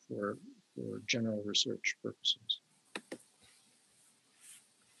for general research purposes.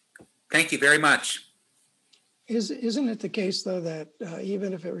 Thank you very much. Isn't it the case, though, that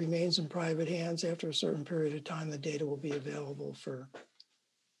even if it remains in private hands, after a certain period of time, the data will be available for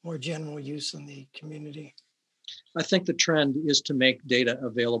more general use in the community? I think the trend is to make data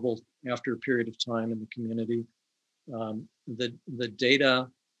available after a period of time in the community. The data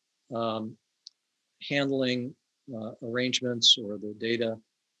handling arrangements or the data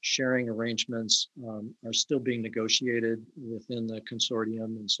sharing arrangements are still being negotiated within the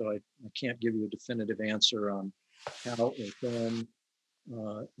consortium. And so I can't give you a definitive answer on how or when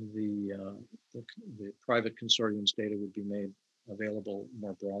the private consortium's data would be made available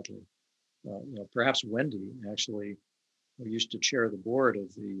more broadly. Perhaps Wendy actually, who used to chair the board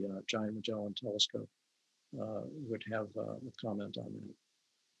of the Giant Magellan Telescope, would have a comment on that.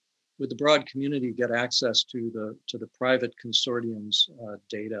 Would the broad community get access to the private consortium's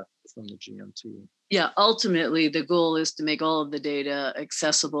data from the GMT? Yeah, ultimately, the goal is to make all of the data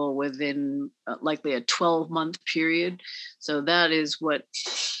accessible within likely a 12-month period. So that is what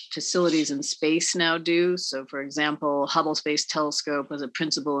facilities in space now do. So for example, Hubble Space Telescope, as a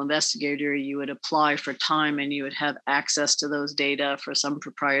principal investigator, you would apply for time and you would have access to those data for some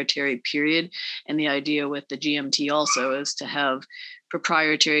proprietary period. And the idea with the GMT also is to have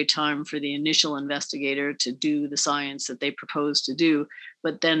proprietary time for the initial investigator to do the science that they propose to do,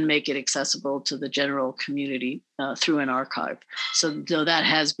 but then make it accessible to the general community through an archive. So that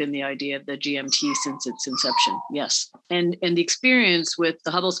has been the idea of the GMT since its inception, yes. And the experience with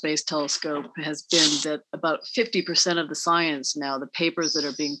the Hubble Space Telescope has been that about 50% of the science now, the papers that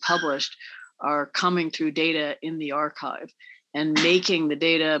are being published, are coming through data in the archive. And making the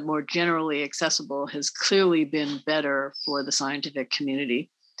data more generally accessible has clearly been better for the scientific community.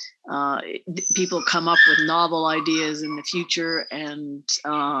 People come up with novel ideas in the future, and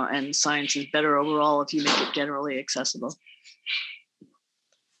science is better overall if you make it generally accessible.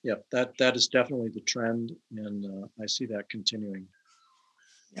 Yeah, that is definitely the trend, and I see that continuing.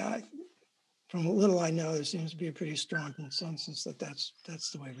 Yeah, from what little I know, there seems to be a pretty strong consensus that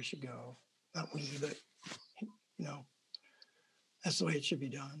that's the way we should go. Not we, but that's the way it should be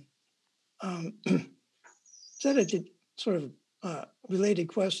done. Said it did sort of related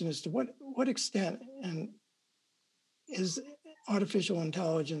question as to what extent and is artificial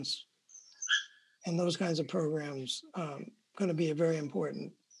intelligence and those kinds of programs going to be a very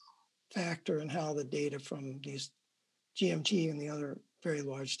important factor in how the data from these GMT and the other very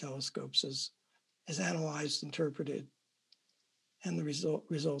large telescopes is analyzed, interpreted, and the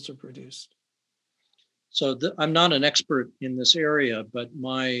results are produced. So I'm not an expert in this area, but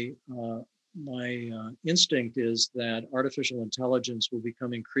my instinct is that artificial intelligence will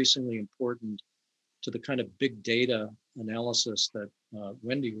become increasingly important to the kind of big data analysis that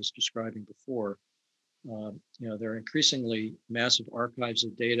Wendy was describing before. There are increasingly massive archives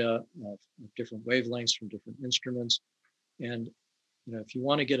of data of different wavelengths from different instruments. And if you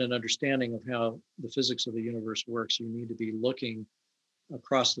want to get an understanding of how the physics of the universe works, you need to be looking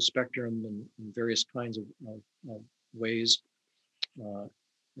across the spectrum in various kinds of ways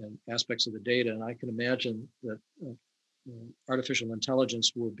and aspects of the data. And I can imagine that artificial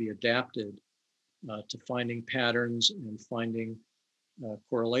intelligence will be adapted to finding patterns and finding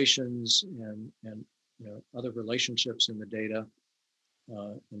correlations and other relationships in the data.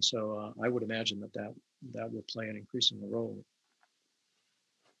 And so I would imagine that will play an increasing role.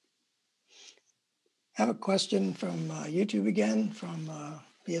 I have a question from YouTube again, from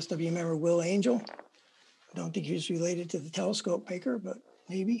PSW member Will Angel. I don't think he's related to the telescope maker, but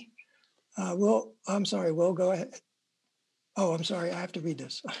maybe. Will, I'm sorry, Will, go ahead. Oh, I'm sorry, I have to read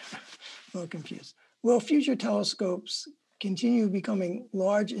this. I'm a little confused. Will future telescopes continue becoming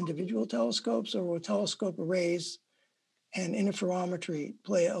large individual telescopes, or will telescope arrays and interferometry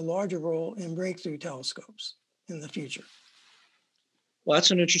play a larger role in breakthrough telescopes in the future? Well,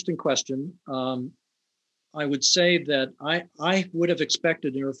 that's an interesting question. I would say that I would have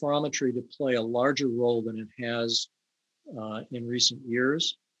expected interferometry to play a larger role than it has in recent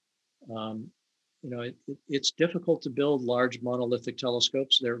years. It's difficult to build large monolithic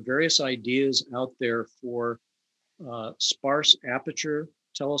telescopes. There are various ideas out there for sparse aperture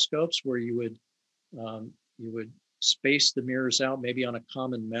telescopes where you would space the mirrors out, maybe on a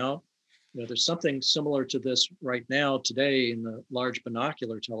common mount. There's something similar to this right now today in the large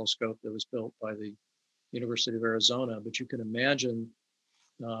binocular telescope that was built by the University of Arizona. But you can imagine,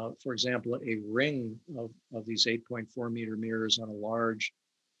 for example, a ring of these 8.4 meter mirrors on a large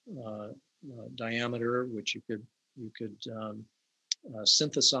diameter, which you could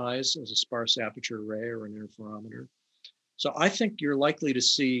synthesize as a sparse aperture array or an interferometer. So I think you're likely to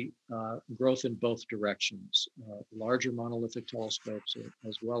see growth in both directions, larger monolithic telescopes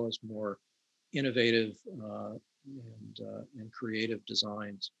as well as more innovative and creative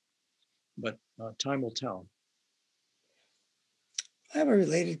designs. But time will tell. I have a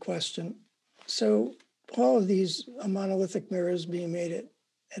related question. So all of these monolithic mirrors being made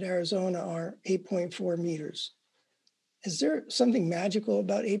at Arizona are 8.4 meters. Is there something magical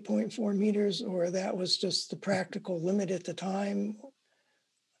about 8.4 meters, or that was just the practical limit at the time?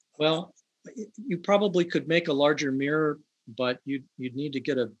 Well, you probably could make a larger mirror, but you'd need to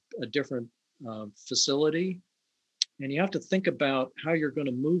get a different facility. And you have to think about how you're going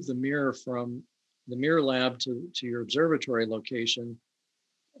to move the mirror from the mirror lab to your observatory location.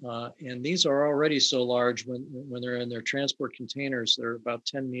 And these are already so large when they're in their transport containers, they're about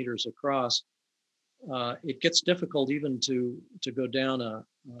 10 meters across. It gets difficult even to go down a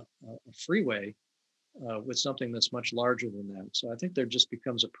freeway with something that's much larger than that. So I think there just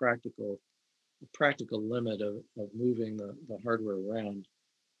becomes a practical limit of moving the hardware around.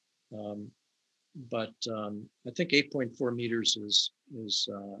 But I think 8.4 meters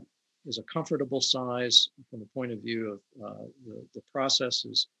is a comfortable size from the point of view of the process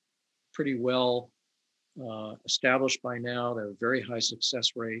is pretty well established by now. They have a very high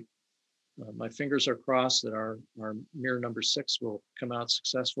success rate. My fingers are crossed that our mirror number 6 will come out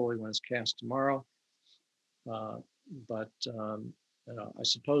successfully when it's cast tomorrow. But I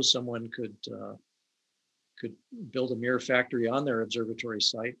suppose someone could build a mirror factory on their observatory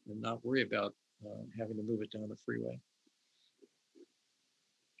site and not worry about having to move it down the freeway.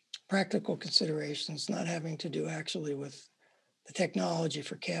 Practical considerations, not having to do actually with the technology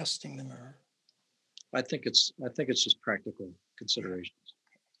for casting the mirror. I think it's just practical considerations.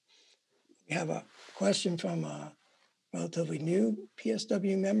 We have a question from a relatively new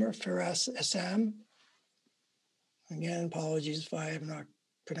PSW member, Firas Assam. Again, apologies if I have not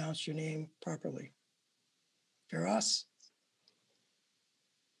pronounced your name properly. Firas,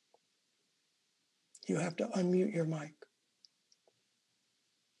 you have to unmute your mic.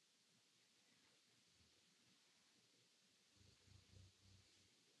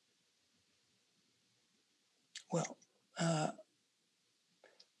 Well,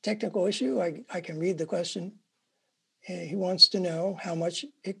 technical issue, I can read the question. He wants to know how much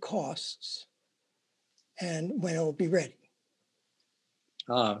it costs and when it will be ready.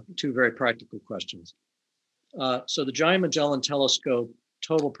 Two very practical questions. So the Giant Magellan Telescope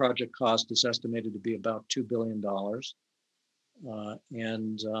total project cost is estimated to be about $2 billion.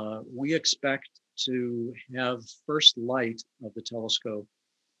 And we expect to have first light of the telescope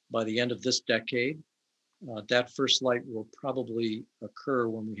by the end of this decade. That first light will probably occur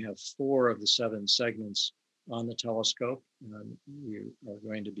when we have 4 of the 7 segments on the telescope. We are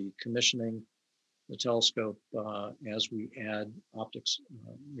going to be commissioning the telescope as we add optics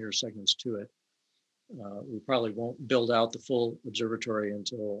mirror segments to it. We probably won't build out the full observatory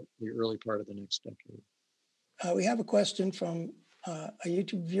until the early part of the next decade. We have a question from a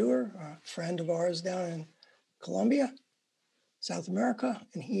YouTube viewer, a friend of ours down in Colombia, South America,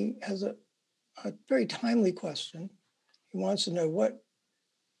 and he has a very timely question. He wants to know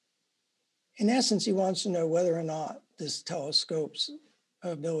in essence, he wants to know whether or not this telescope's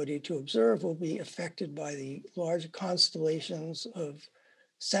ability to observe will be affected by the large constellations of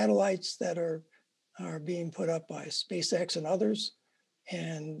satellites that are being put up by SpaceX and others.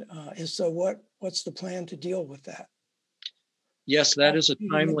 And if so, what's the plan to deal with that? Yes, that is a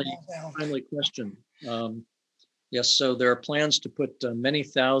timely question. Yes, so there are plans to put many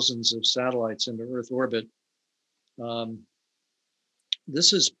thousands of satellites into Earth orbit.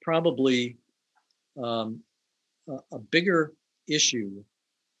 This is probably a bigger issue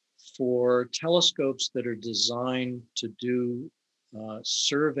for telescopes that are designed to do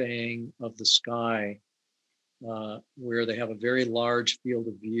surveying of the sky where they have a very large field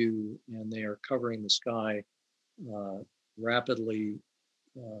of view and they are covering the sky rapidly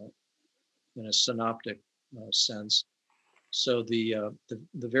in a synoptic sense. So the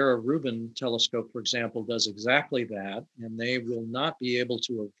Vera Rubin telescope, for example, does exactly that, and they will not be able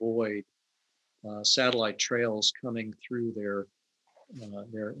to avoid satellite trails coming through their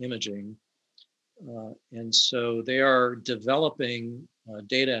imaging. And so they are developing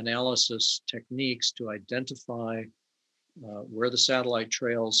data analysis techniques to identify where the satellite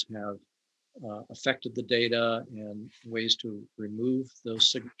trails have affected the data and ways to remove those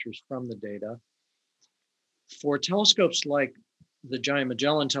signatures from the data. For telescopes like the Giant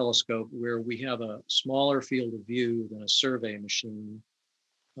Magellan telescope, where we have a smaller field of view than a survey machine,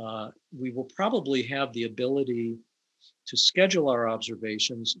 we will probably have the ability to schedule our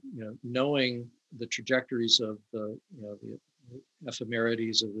observations, knowing the trajectories of the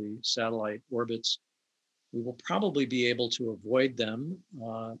ephemerides of the satellite orbits. We will probably be able to avoid them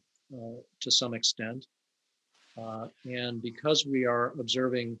to some extent. And because we are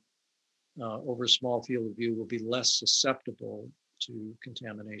observing over a small field of view, we'll be less susceptible to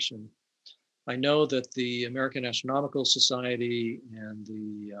contamination. I know that the American Astronomical Society and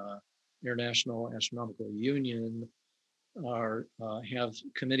the International Astronomical Union have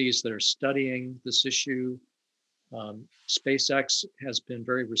committees that are studying this issue. SpaceX has been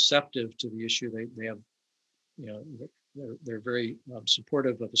very receptive to the issue. They have, they're very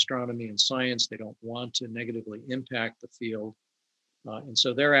supportive of astronomy and science. They don't want to negatively impact the field. And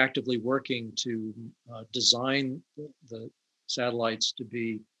so they're actively working to design the satellites to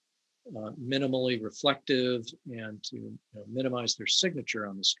be minimally reflective and to minimize their signature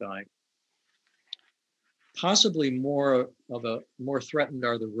on the sky. Possibly more threatened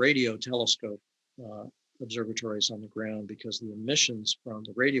are the radio telescope observatories on the ground, because the emissions from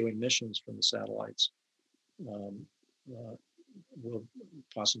the radio emissions from the satellites will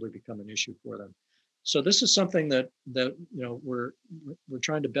possibly become an issue for them. So this is something that we're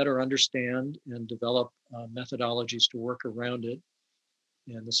trying to better understand and develop methodologies to work around it.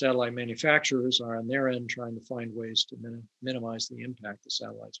 And the satellite manufacturers are on their end trying to find ways to minimize the impact the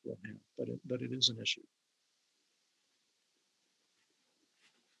satellites will have, but it is an issue.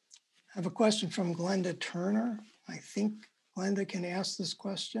 I have a question from Glenda Turner. I think Glenda can ask this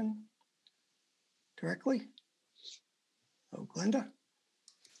question directly. Oh, Glenda?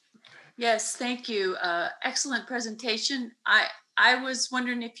 Yes, thank you. Excellent presentation. I was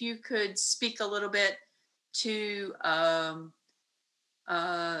wondering if you could speak a little bit to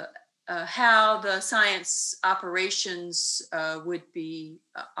how the science operations would be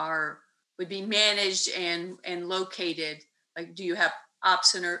managed and located. Like, do you have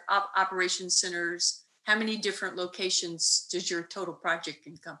operations centers? How many different locations does your total project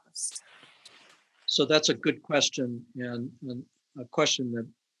encompass? So that's a good question, and a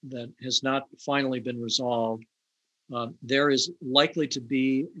question that has not finally been resolved. There is likely to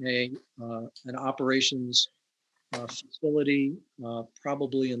be an operations facility,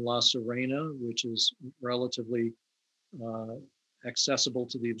 probably in La Serena, which is relatively accessible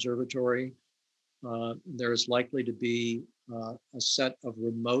to the observatory. There is likely to be a set of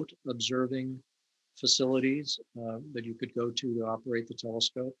remote observing facilities that you could go to operate the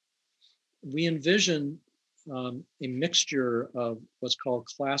telescope. We envision a mixture of what's called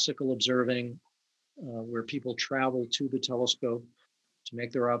classical observing, where people travel to the telescope to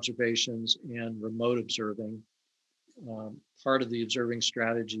make their observations, and remote observing. Part of the observing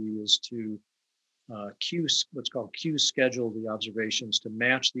strategy is to what's called queue schedule the observations to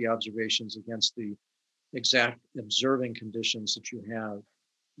match the observations against the exact observing conditions that you have.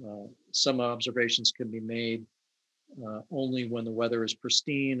 Some observations can be made only when the weather is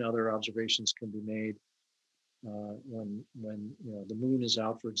pristine. Other observations can be made when the moon is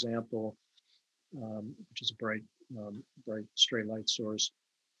out, for example, which is a bright straight light source.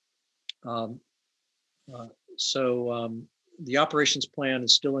 So the operations plan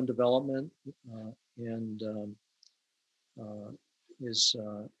is still in development and is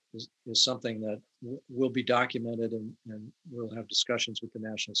something that will be documented, and we'll have discussions with the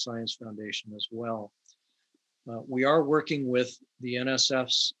National Science Foundation as well. We are working with the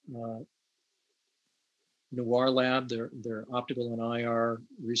NSF's NOIR lab, their optical and IR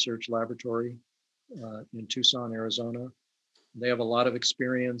research laboratory in Tucson, Arizona. They have a lot of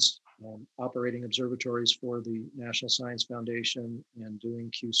experience operating observatories for the National Science Foundation and doing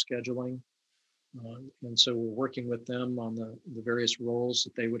queue scheduling. And so we're working with them on the various roles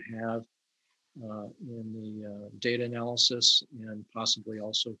that they would have in the data analysis, and possibly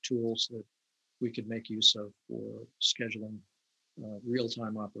also tools that we could make use of for scheduling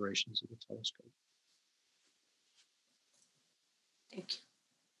real-time operations of the telescope. Thank you.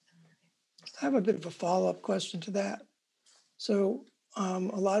 I have a bit of a follow-up question to that. So a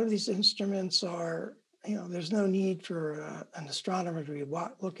lot of these instruments are, there's no need for an astronomer to be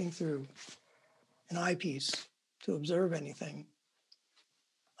looking through an eyepiece to observe anything.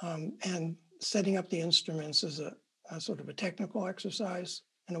 And setting up the instruments is a sort of a technical exercise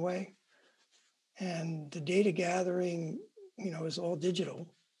in a way. And the data gathering, is all digital,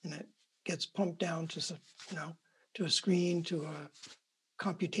 and it gets pumped down to, to a screen, to a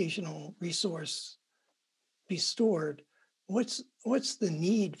computational resource, be stored. What's the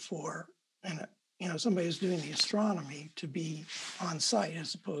need for, and somebody who's doing the astronomy to be on site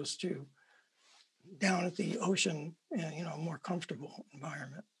as opposed to down at the ocean, a more comfortable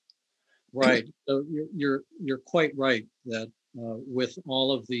environment? Right. So you're quite right that with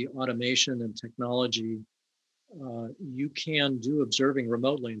all of the automation and technology, you can do observing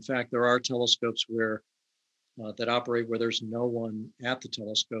remotely. In fact, there are telescopes where that operate where there's no one at the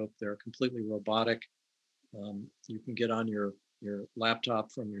telescope. They're completely robotic. You can get on your laptop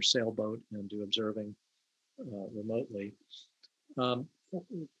from your sailboat and do observing remotely.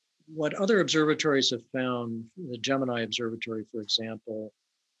 What other observatories have found, the Gemini Observatory, for example,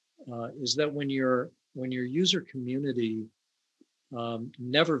 is that when your user community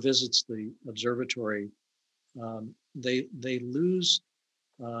never visits the observatory, they lose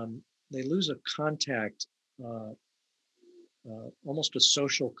a contact, almost a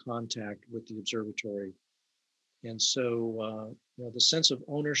social contact with the observatory, and so the sense of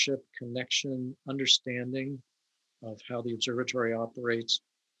ownership, connection, understanding of how the observatory operates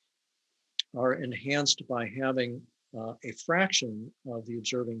are enhanced by having a fraction of the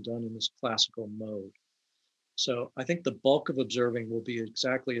observing done in this classical mode. So I think the bulk of observing will be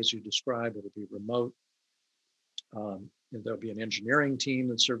exactly as you described. It'll be remote. There'll be an engineering team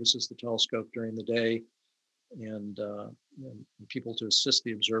that services the telescope during the day, and people to assist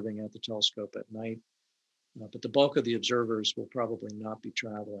the observing at the telescope at night. But the bulk of the observers will probably not be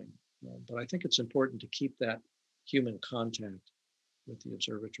traveling. But I think it's important to keep that human contact with the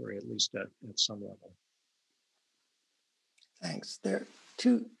observatory, at least at some level. Thanks. There are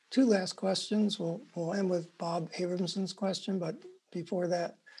two last questions. We'll end with Bob Abramson's question, but before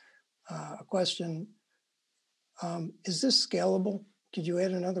that, a question. Is this scalable? Could you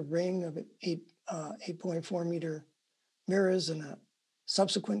add another ring of 8.4 meter mirrors in a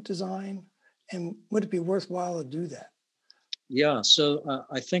subsequent design? And would it be worthwhile to do that? Yeah, so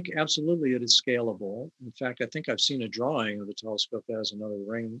I think absolutely it is scalable. In fact, I think I've seen a drawing of the telescope that has another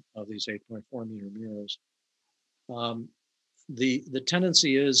ring of these 8.4 meter mirrors. The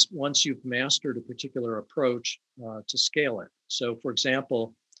tendency is once you've mastered a particular approach to scale it. So for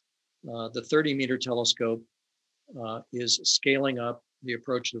example, the 30 meter telescope is scaling up the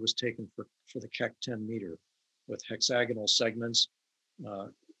approach that was taken for the Keck 10 meter with hexagonal segments.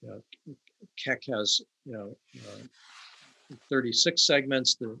 Keck has 36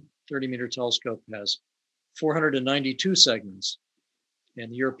 segments. The 30 meter telescope has 492 segments.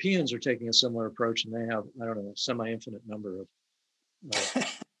 And the Europeans are taking a similar approach, and they have, I don't know, a semi-infinite number of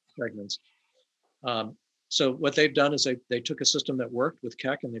segments. So what they've done is they took a system that worked with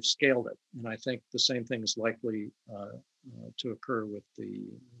Keck and they've scaled it. And I think the same thing is likely to occur with the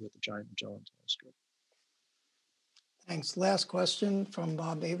Giant Magellan telescope. Thanks. Last question from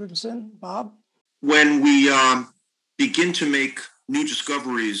Bob Abramson. Bob? When we begin to make new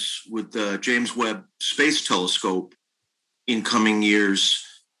discoveries with the James Webb Space Telescope in coming years,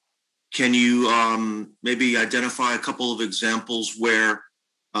 can you maybe identify a couple of examples where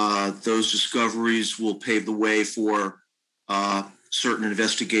those discoveries will pave the way for certain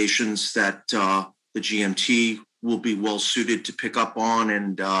investigations that the GMT will be well suited to pick up on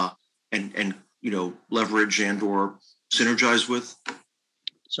and leverage and or synergize with?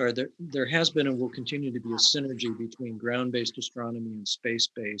 Sorry, there has been and will continue to be a synergy between ground-based astronomy and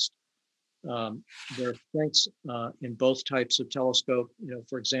space-based. There are strengths in both types of telescope.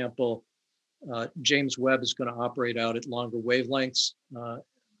 For example, James Webb is going to operate out at longer wavelengths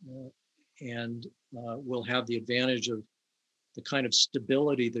and will have the advantage of the kind of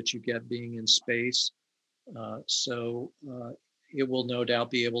stability that you get being in space. So it will no doubt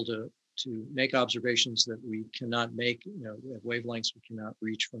be able to make observations that we cannot make, at wavelengths we cannot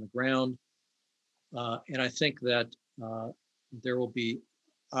reach from the ground. And I think that there will be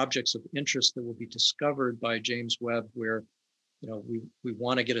objects of interest that will be discovered by James Webb where, we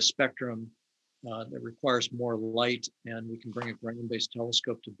want to get a spectrum that requires more light, and we can bring a ground-based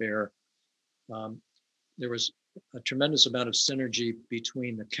telescope to bear. There was a tremendous amount of synergy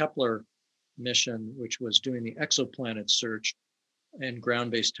between the Kepler mission, which was doing the exoplanet search, and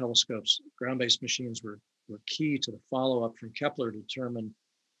ground-based telescopes. Ground-based machines were were key to the follow-up from Kepler to determine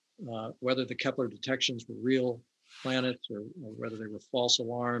whether the Kepler detections were real planets or whether they were false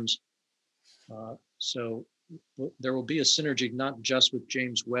alarms. So there will be a synergy not just with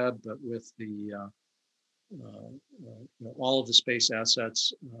James Webb, but with the all of the space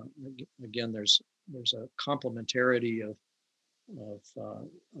assets. Again, there's a complementarity of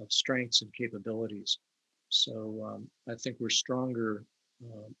strengths and capabilities. So I think we're stronger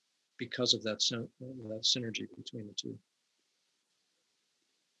because of that synergy between the two.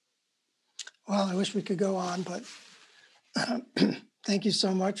 Well, I wish we could go on, but thank you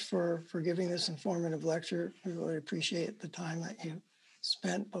so much for giving this informative lecture. We really appreciate the time that you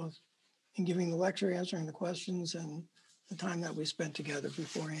spent both in giving the lecture, answering the questions, and the time that we spent together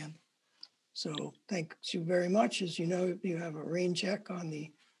beforehand. So thank you very much. As you know, you have a rain check on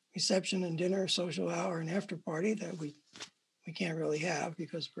the reception and dinner, social hour, and after party that we can't really have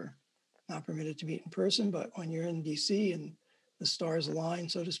because we're not permitted to meet in person. But when you're in DC and the stars align,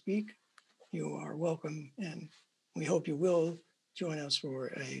 so to speak, you are welcome, and we hope you will join us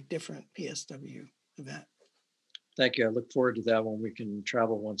for a different PSW event. Thank you. I look forward to that when we can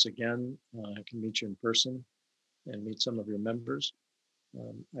travel once again. I can meet you in person and meet some of your members.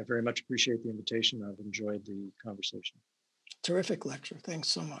 I very much appreciate the invitation. I've enjoyed the conversation. Terrific lecture. Thanks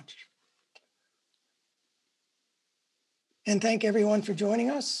so much. And thank everyone for joining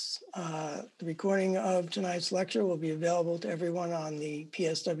us. The recording of tonight's lecture will be available to everyone on the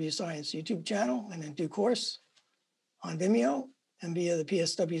PSW Science YouTube channel and in due course on Vimeo and via the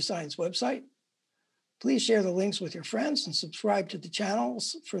PSW Science website. Please share the links with your friends and subscribe to the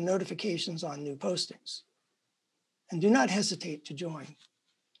channels for notifications on new postings. And do not hesitate to join.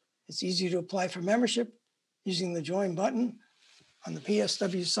 It's easy to apply for membership using the join button on the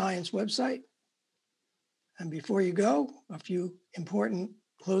PSW Science website. And before you go, a few important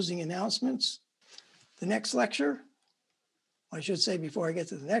closing announcements. The next lecture, I should say before I get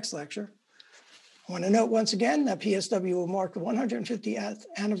to the next lecture, I want to note once again that PSW will mark the 150th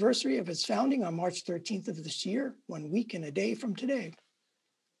anniversary of its founding on March 13th of this year, 1 week and a day from today.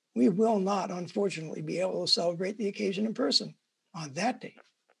 We will not, unfortunately, be able to celebrate the occasion in person on that date,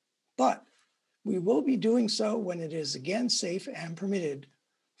 but we will be doing so when it is again safe and permitted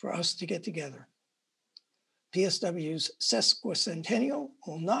for us to get together. PSW's sesquicentennial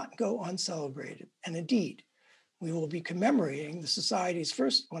will not go uncelebrated, and indeed, we will be commemorating the Society's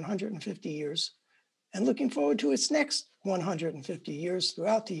first 150 years and looking forward to its next 150 years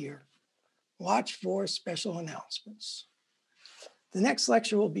throughout the year. Watch for special announcements. The next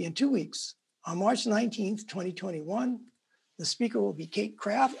lecture will be in 2 weeks, on March 19th, 2021. The speaker will be Kate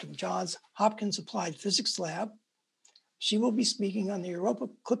Kraft of Johns Hopkins Applied Physics Lab. She will be speaking on the Europa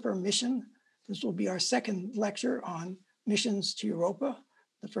Clipper mission. This will be our second lecture on missions to Europa,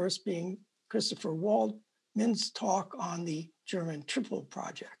 the first being Christopher Waldman's talk on the German Triple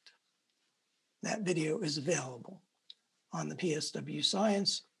project. That video is available on the PSW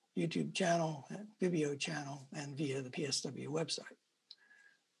Science YouTube channel, Vimeo channel, and via the PSW website.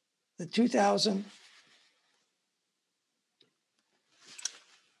 The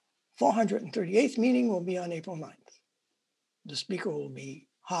 2438th meeting will be on April 9th. The speaker will be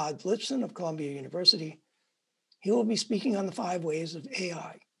Hod Lipson of Columbia University. He will be speaking on the 5 ways of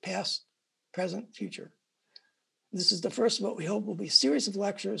AI, past, present, future. This is the first of what we hope will be a series of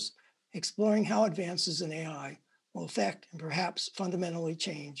lectures exploring how advances in AI will affect and perhaps fundamentally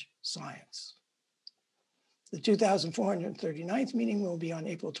change science. The 2439th meeting will be on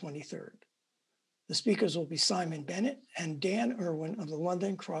April 23rd. The speakers will be Simon Bennett and Dan Irwin of the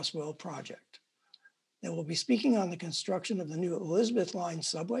London Crossrail Project. They will be speaking on the construction of the new Elizabeth Line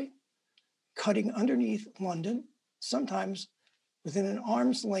subway, cutting underneath London, sometimes within an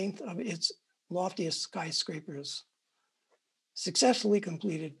arm's length of its loftiest skyscrapers, successfully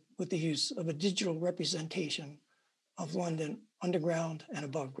completed with the use of a digital representation of London underground and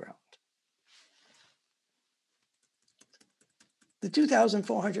above ground. The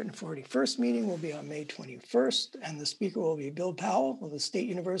 2441st meeting will be on May 21st, and the speaker will be Bill Powell of the State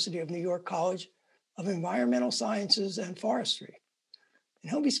University of New York College of Environmental Sciences and Forestry.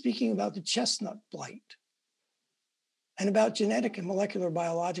 And he'll be speaking about the chestnut blight and about genetic and molecular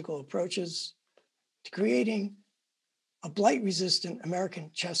biological approaches to creating a blight-resistant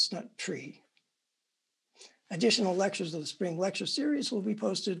American chestnut tree. Additional lectures of the spring lecture series will be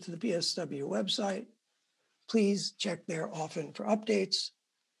posted to the PSW website. Please check there often for updates.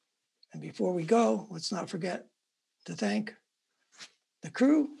 And before we go, let's not forget to thank the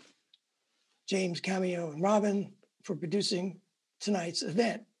crew, James, Cameo, and Robin, for producing tonight's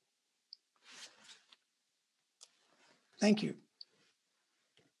event. Thank you.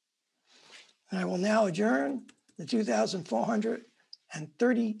 And I will now adjourn the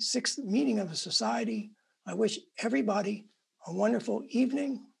 2436th meeting of the Society. I wish everybody a wonderful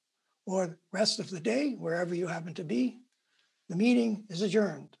evening or rest of the day, wherever you happen to be. The meeting is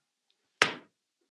adjourned.